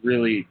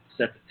 really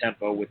set the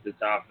tempo with this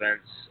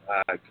offense,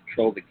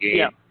 control the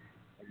game,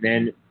 and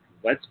then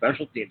let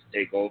special teams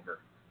take over.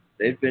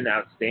 They've been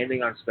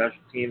outstanding on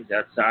special teams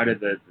outside of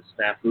the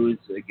snafus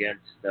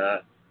against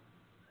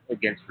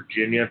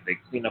Virginia. If they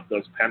clean up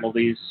those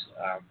penalties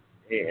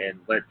and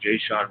let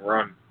Jay-Sean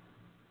run,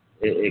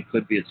 it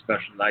could be a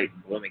special night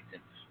in Bloomington.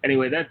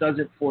 Anyway, that does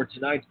it for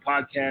tonight's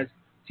podcast.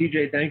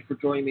 TJ, thanks for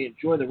joining me.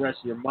 Enjoy the rest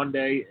of your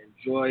Monday.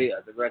 Enjoy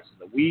the rest of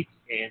the week,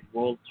 and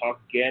we'll talk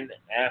again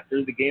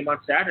after the game on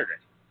Saturday.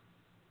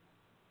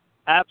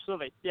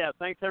 Absolutely. Yeah,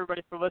 thanks,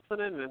 everybody, for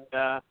listening,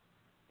 and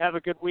have a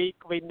good week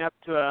leading up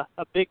to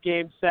a big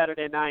game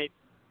Saturday night.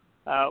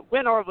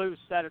 Win or lose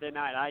Saturday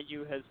night,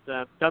 IU has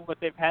done what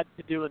they've had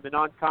to do in the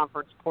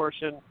non-conference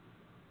portion,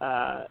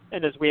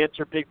 and as we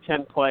enter Big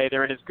Ten play,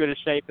 they're in as good a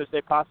shape as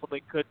they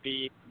possibly could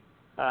be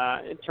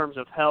in terms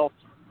of health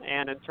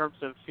and in terms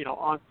of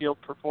on-field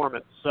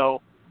performance.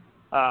 So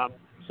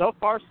so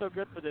far so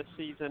good for this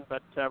season,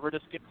 but we're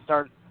just getting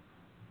started.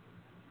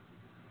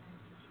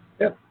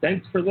 Yep.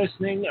 Thanks for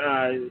listening.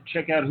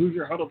 Check out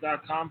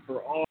HoosierHuddle.com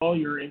for all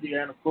your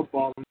Indiana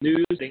football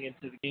news. Getting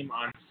into the game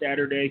on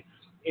Saturday,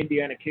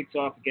 Indiana kicks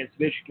off against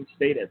Michigan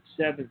State at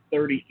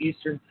 7:30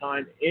 Eastern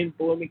Time in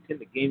Bloomington.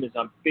 The game is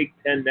on Big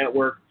Ten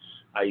Network.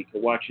 You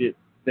can watch it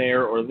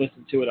there or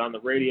listen to it on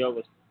the radio.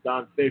 Listen to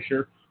Don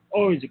Fisher.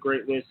 Always a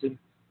great listen.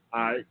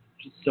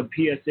 Just some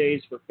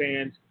PSAs for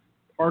fans.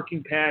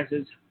 parking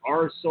passes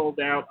are sold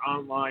out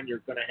online.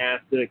 You're going to have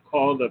to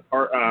call the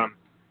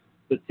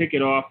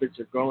ticket office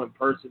or go in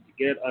person to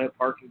get a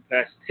parking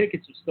pass.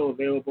 Tickets are still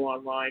available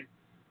online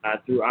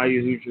through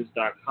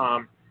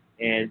IUHoosiers.com,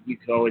 and you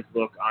can always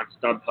look on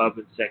StubHub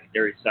and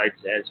secondary sites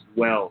as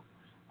well.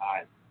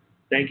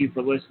 Thank you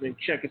for listening.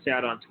 Check us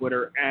out on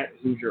Twitter at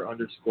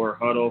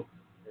Hoosier_huddle.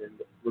 And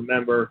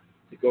remember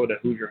to go to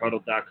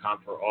HoosierHuddle.com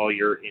for all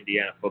your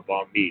Indiana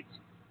football needs.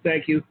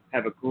 Thank you.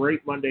 Have a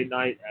great Monday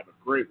night. Have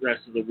a great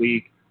rest of the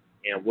week.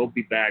 And we'll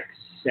be back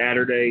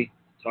Saturday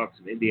to talk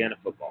some Indiana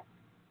football.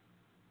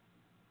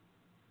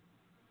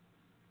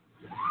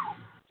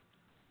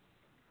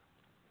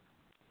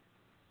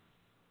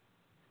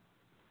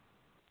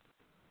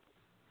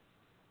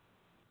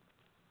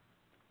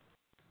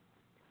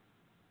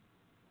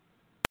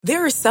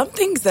 There are some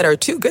things that are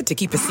too good to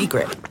keep a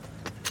secret.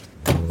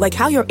 Like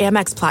how your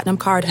Amex Platinum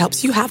card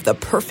helps you have the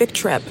perfect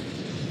trip.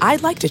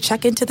 I'd like to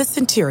check into the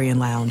Centurion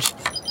Lounge.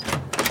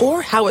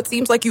 Or how it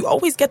seems like you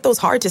always get those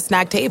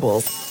hard-to-snag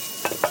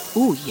tables.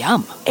 Ooh,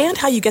 yum. And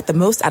how you get the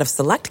most out of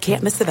select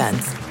can't-miss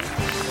events.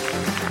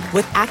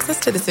 With access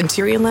to the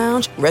Centurion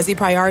Lounge, Resi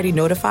Priority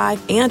Notified,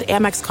 and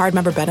Amex card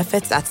member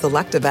benefits at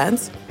select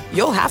events,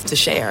 you'll have to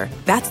share.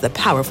 That's the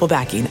powerful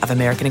backing of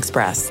American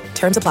Express.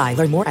 Terms apply.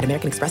 Learn more at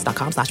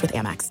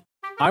americanexpress.com/withAmex.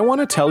 I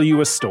want to tell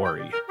you a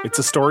story. It's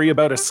a story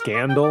about a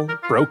scandal,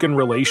 broken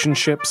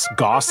relationships,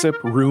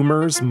 gossip,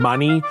 rumors,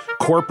 money,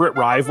 corporate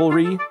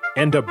rivalry,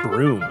 and a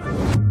broom.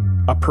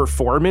 A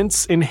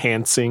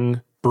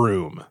performance-enhancing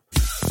broom.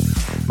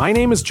 My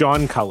name is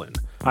John Cullen.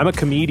 I'm a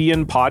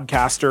comedian,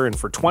 podcaster, and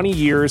for 20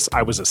 years,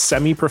 I was a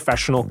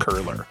semi-professional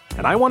curler.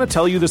 And I want to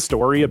tell you the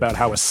story about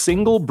how a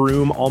single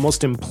broom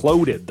almost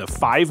imploded the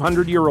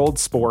 500-year-old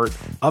sport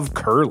of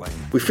curling.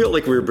 We felt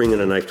like we were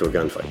bringing a knife to a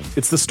gunfight.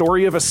 It's the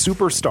story of a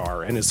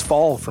superstar and his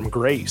fall from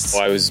grace.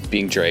 I was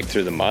being dragged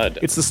through the mud.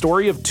 It's the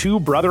story of two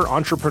brother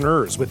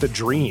entrepreneurs with a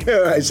dream.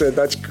 I said,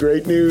 that's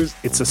great news.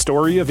 It's a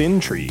story of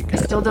intrigue. I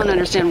still don't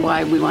understand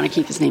why we want to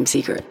keep his name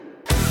secret.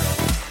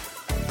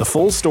 The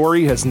full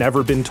story has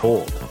never been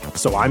told,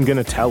 so I'm going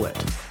to tell it.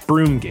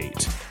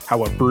 Broomgate,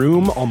 how a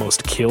broom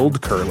almost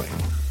killed curling.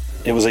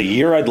 It was a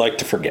year I'd like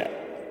to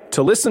forget.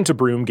 To listen to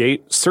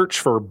Broomgate, search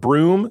for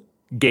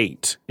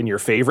Broomgate in your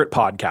favorite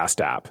podcast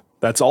app.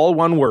 That's all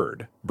one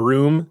word,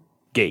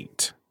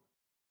 Broomgate.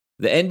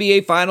 The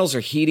NBA Finals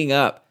are heating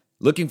up.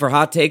 Looking for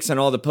hot takes on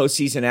all the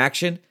postseason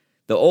action?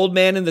 The Old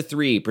Man and the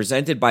Three,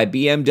 presented by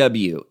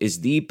BMW,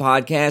 is the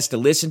podcast to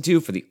listen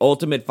to for the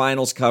ultimate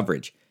finals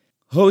coverage.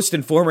 Host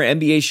and former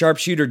NBA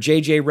sharpshooter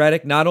J.J.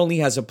 Redick not only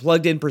has a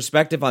plugged-in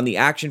perspective on the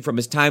action from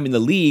his time in the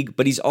league,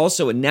 but he's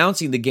also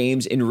announcing the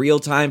games in real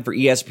time for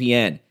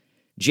ESPN.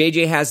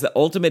 J.J. has the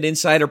ultimate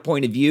insider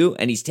point of view,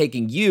 and he's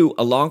taking you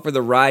along for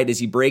the ride as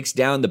he breaks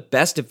down the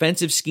best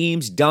defensive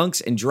schemes,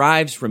 dunks, and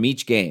drives from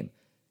each game.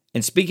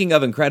 And speaking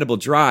of incredible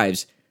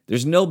drives,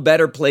 there's no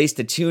better place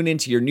to tune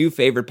into your new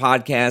favorite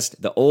podcast,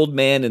 The Old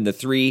Man and the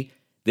Three,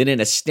 than in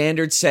a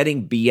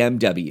standard-setting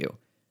BMW.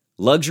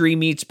 Luxury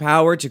meets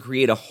power to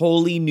create a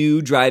wholly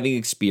new driving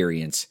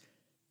experience.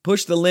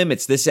 Push the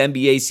limits this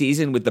NBA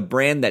season with the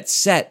brand that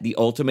set the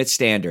ultimate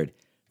standard.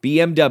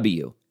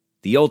 BMW,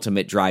 the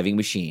ultimate driving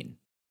machine.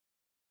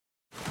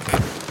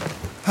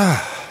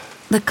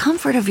 The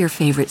comfort of your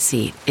favorite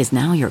seat is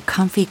now your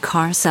comfy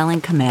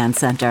car-selling command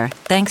center,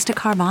 thanks to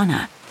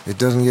Carvana. It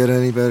doesn't get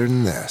any better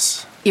than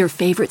this. Your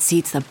favorite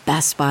seat's the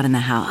best spot in the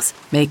house.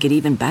 Make it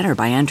even better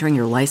by entering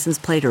your license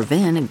plate or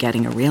VIN and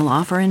getting a real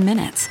offer in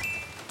minutes.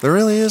 There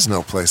really is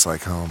no place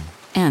like home.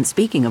 And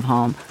speaking of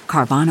home,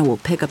 Carvana will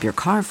pick up your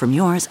car from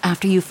yours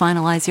after you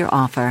finalize your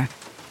offer.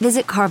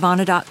 Visit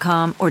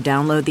Carvana.com or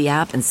download the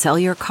app and sell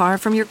your car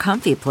from your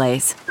comfy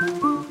place.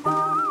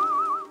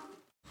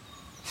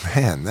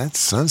 Man, that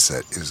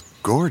sunset is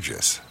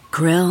gorgeous.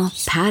 Grill,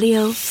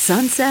 patio,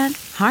 sunset.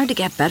 Hard to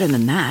get better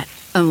than that.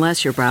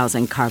 Unless you're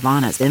browsing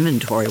Carvana's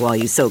inventory while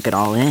you soak it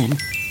all in.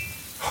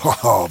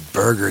 Oh,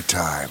 burger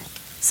time.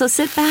 So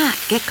sit back,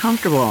 get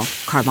comfortable.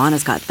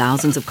 Carvana's got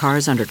thousands of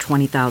cars under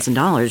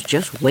 $20,000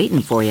 just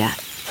waiting for you.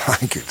 I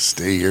could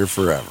stay here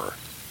forever.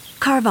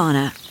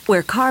 Carvana,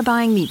 where car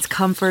buying meets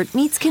comfort,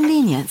 meets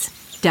convenience.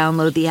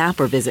 Download the app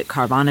or visit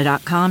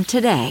Carvana.com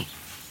today.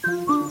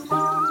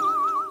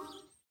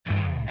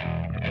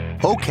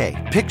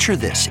 Okay, picture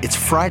this. It's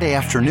Friday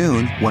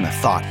afternoon when a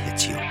thought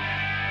hits you.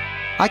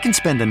 I can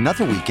spend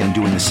another weekend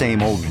doing the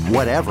same old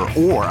whatever,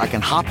 or I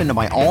can hop into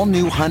my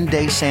all-new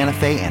Hyundai Santa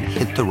Fe and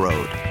hit the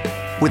road.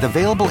 With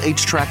available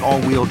H-Track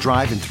all-wheel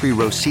drive and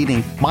 3-row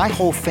seating, my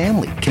whole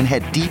family can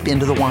head deep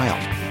into the wild.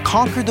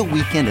 Conquer the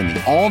weekend in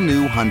the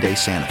all-new Hyundai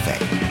Santa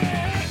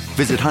Fe.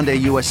 Visit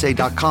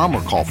HyundaiUSA.com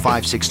or call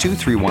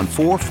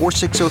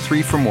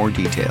 562-314-4603 for more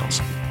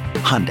details.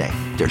 Hyundai,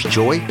 there's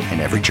joy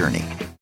in every journey.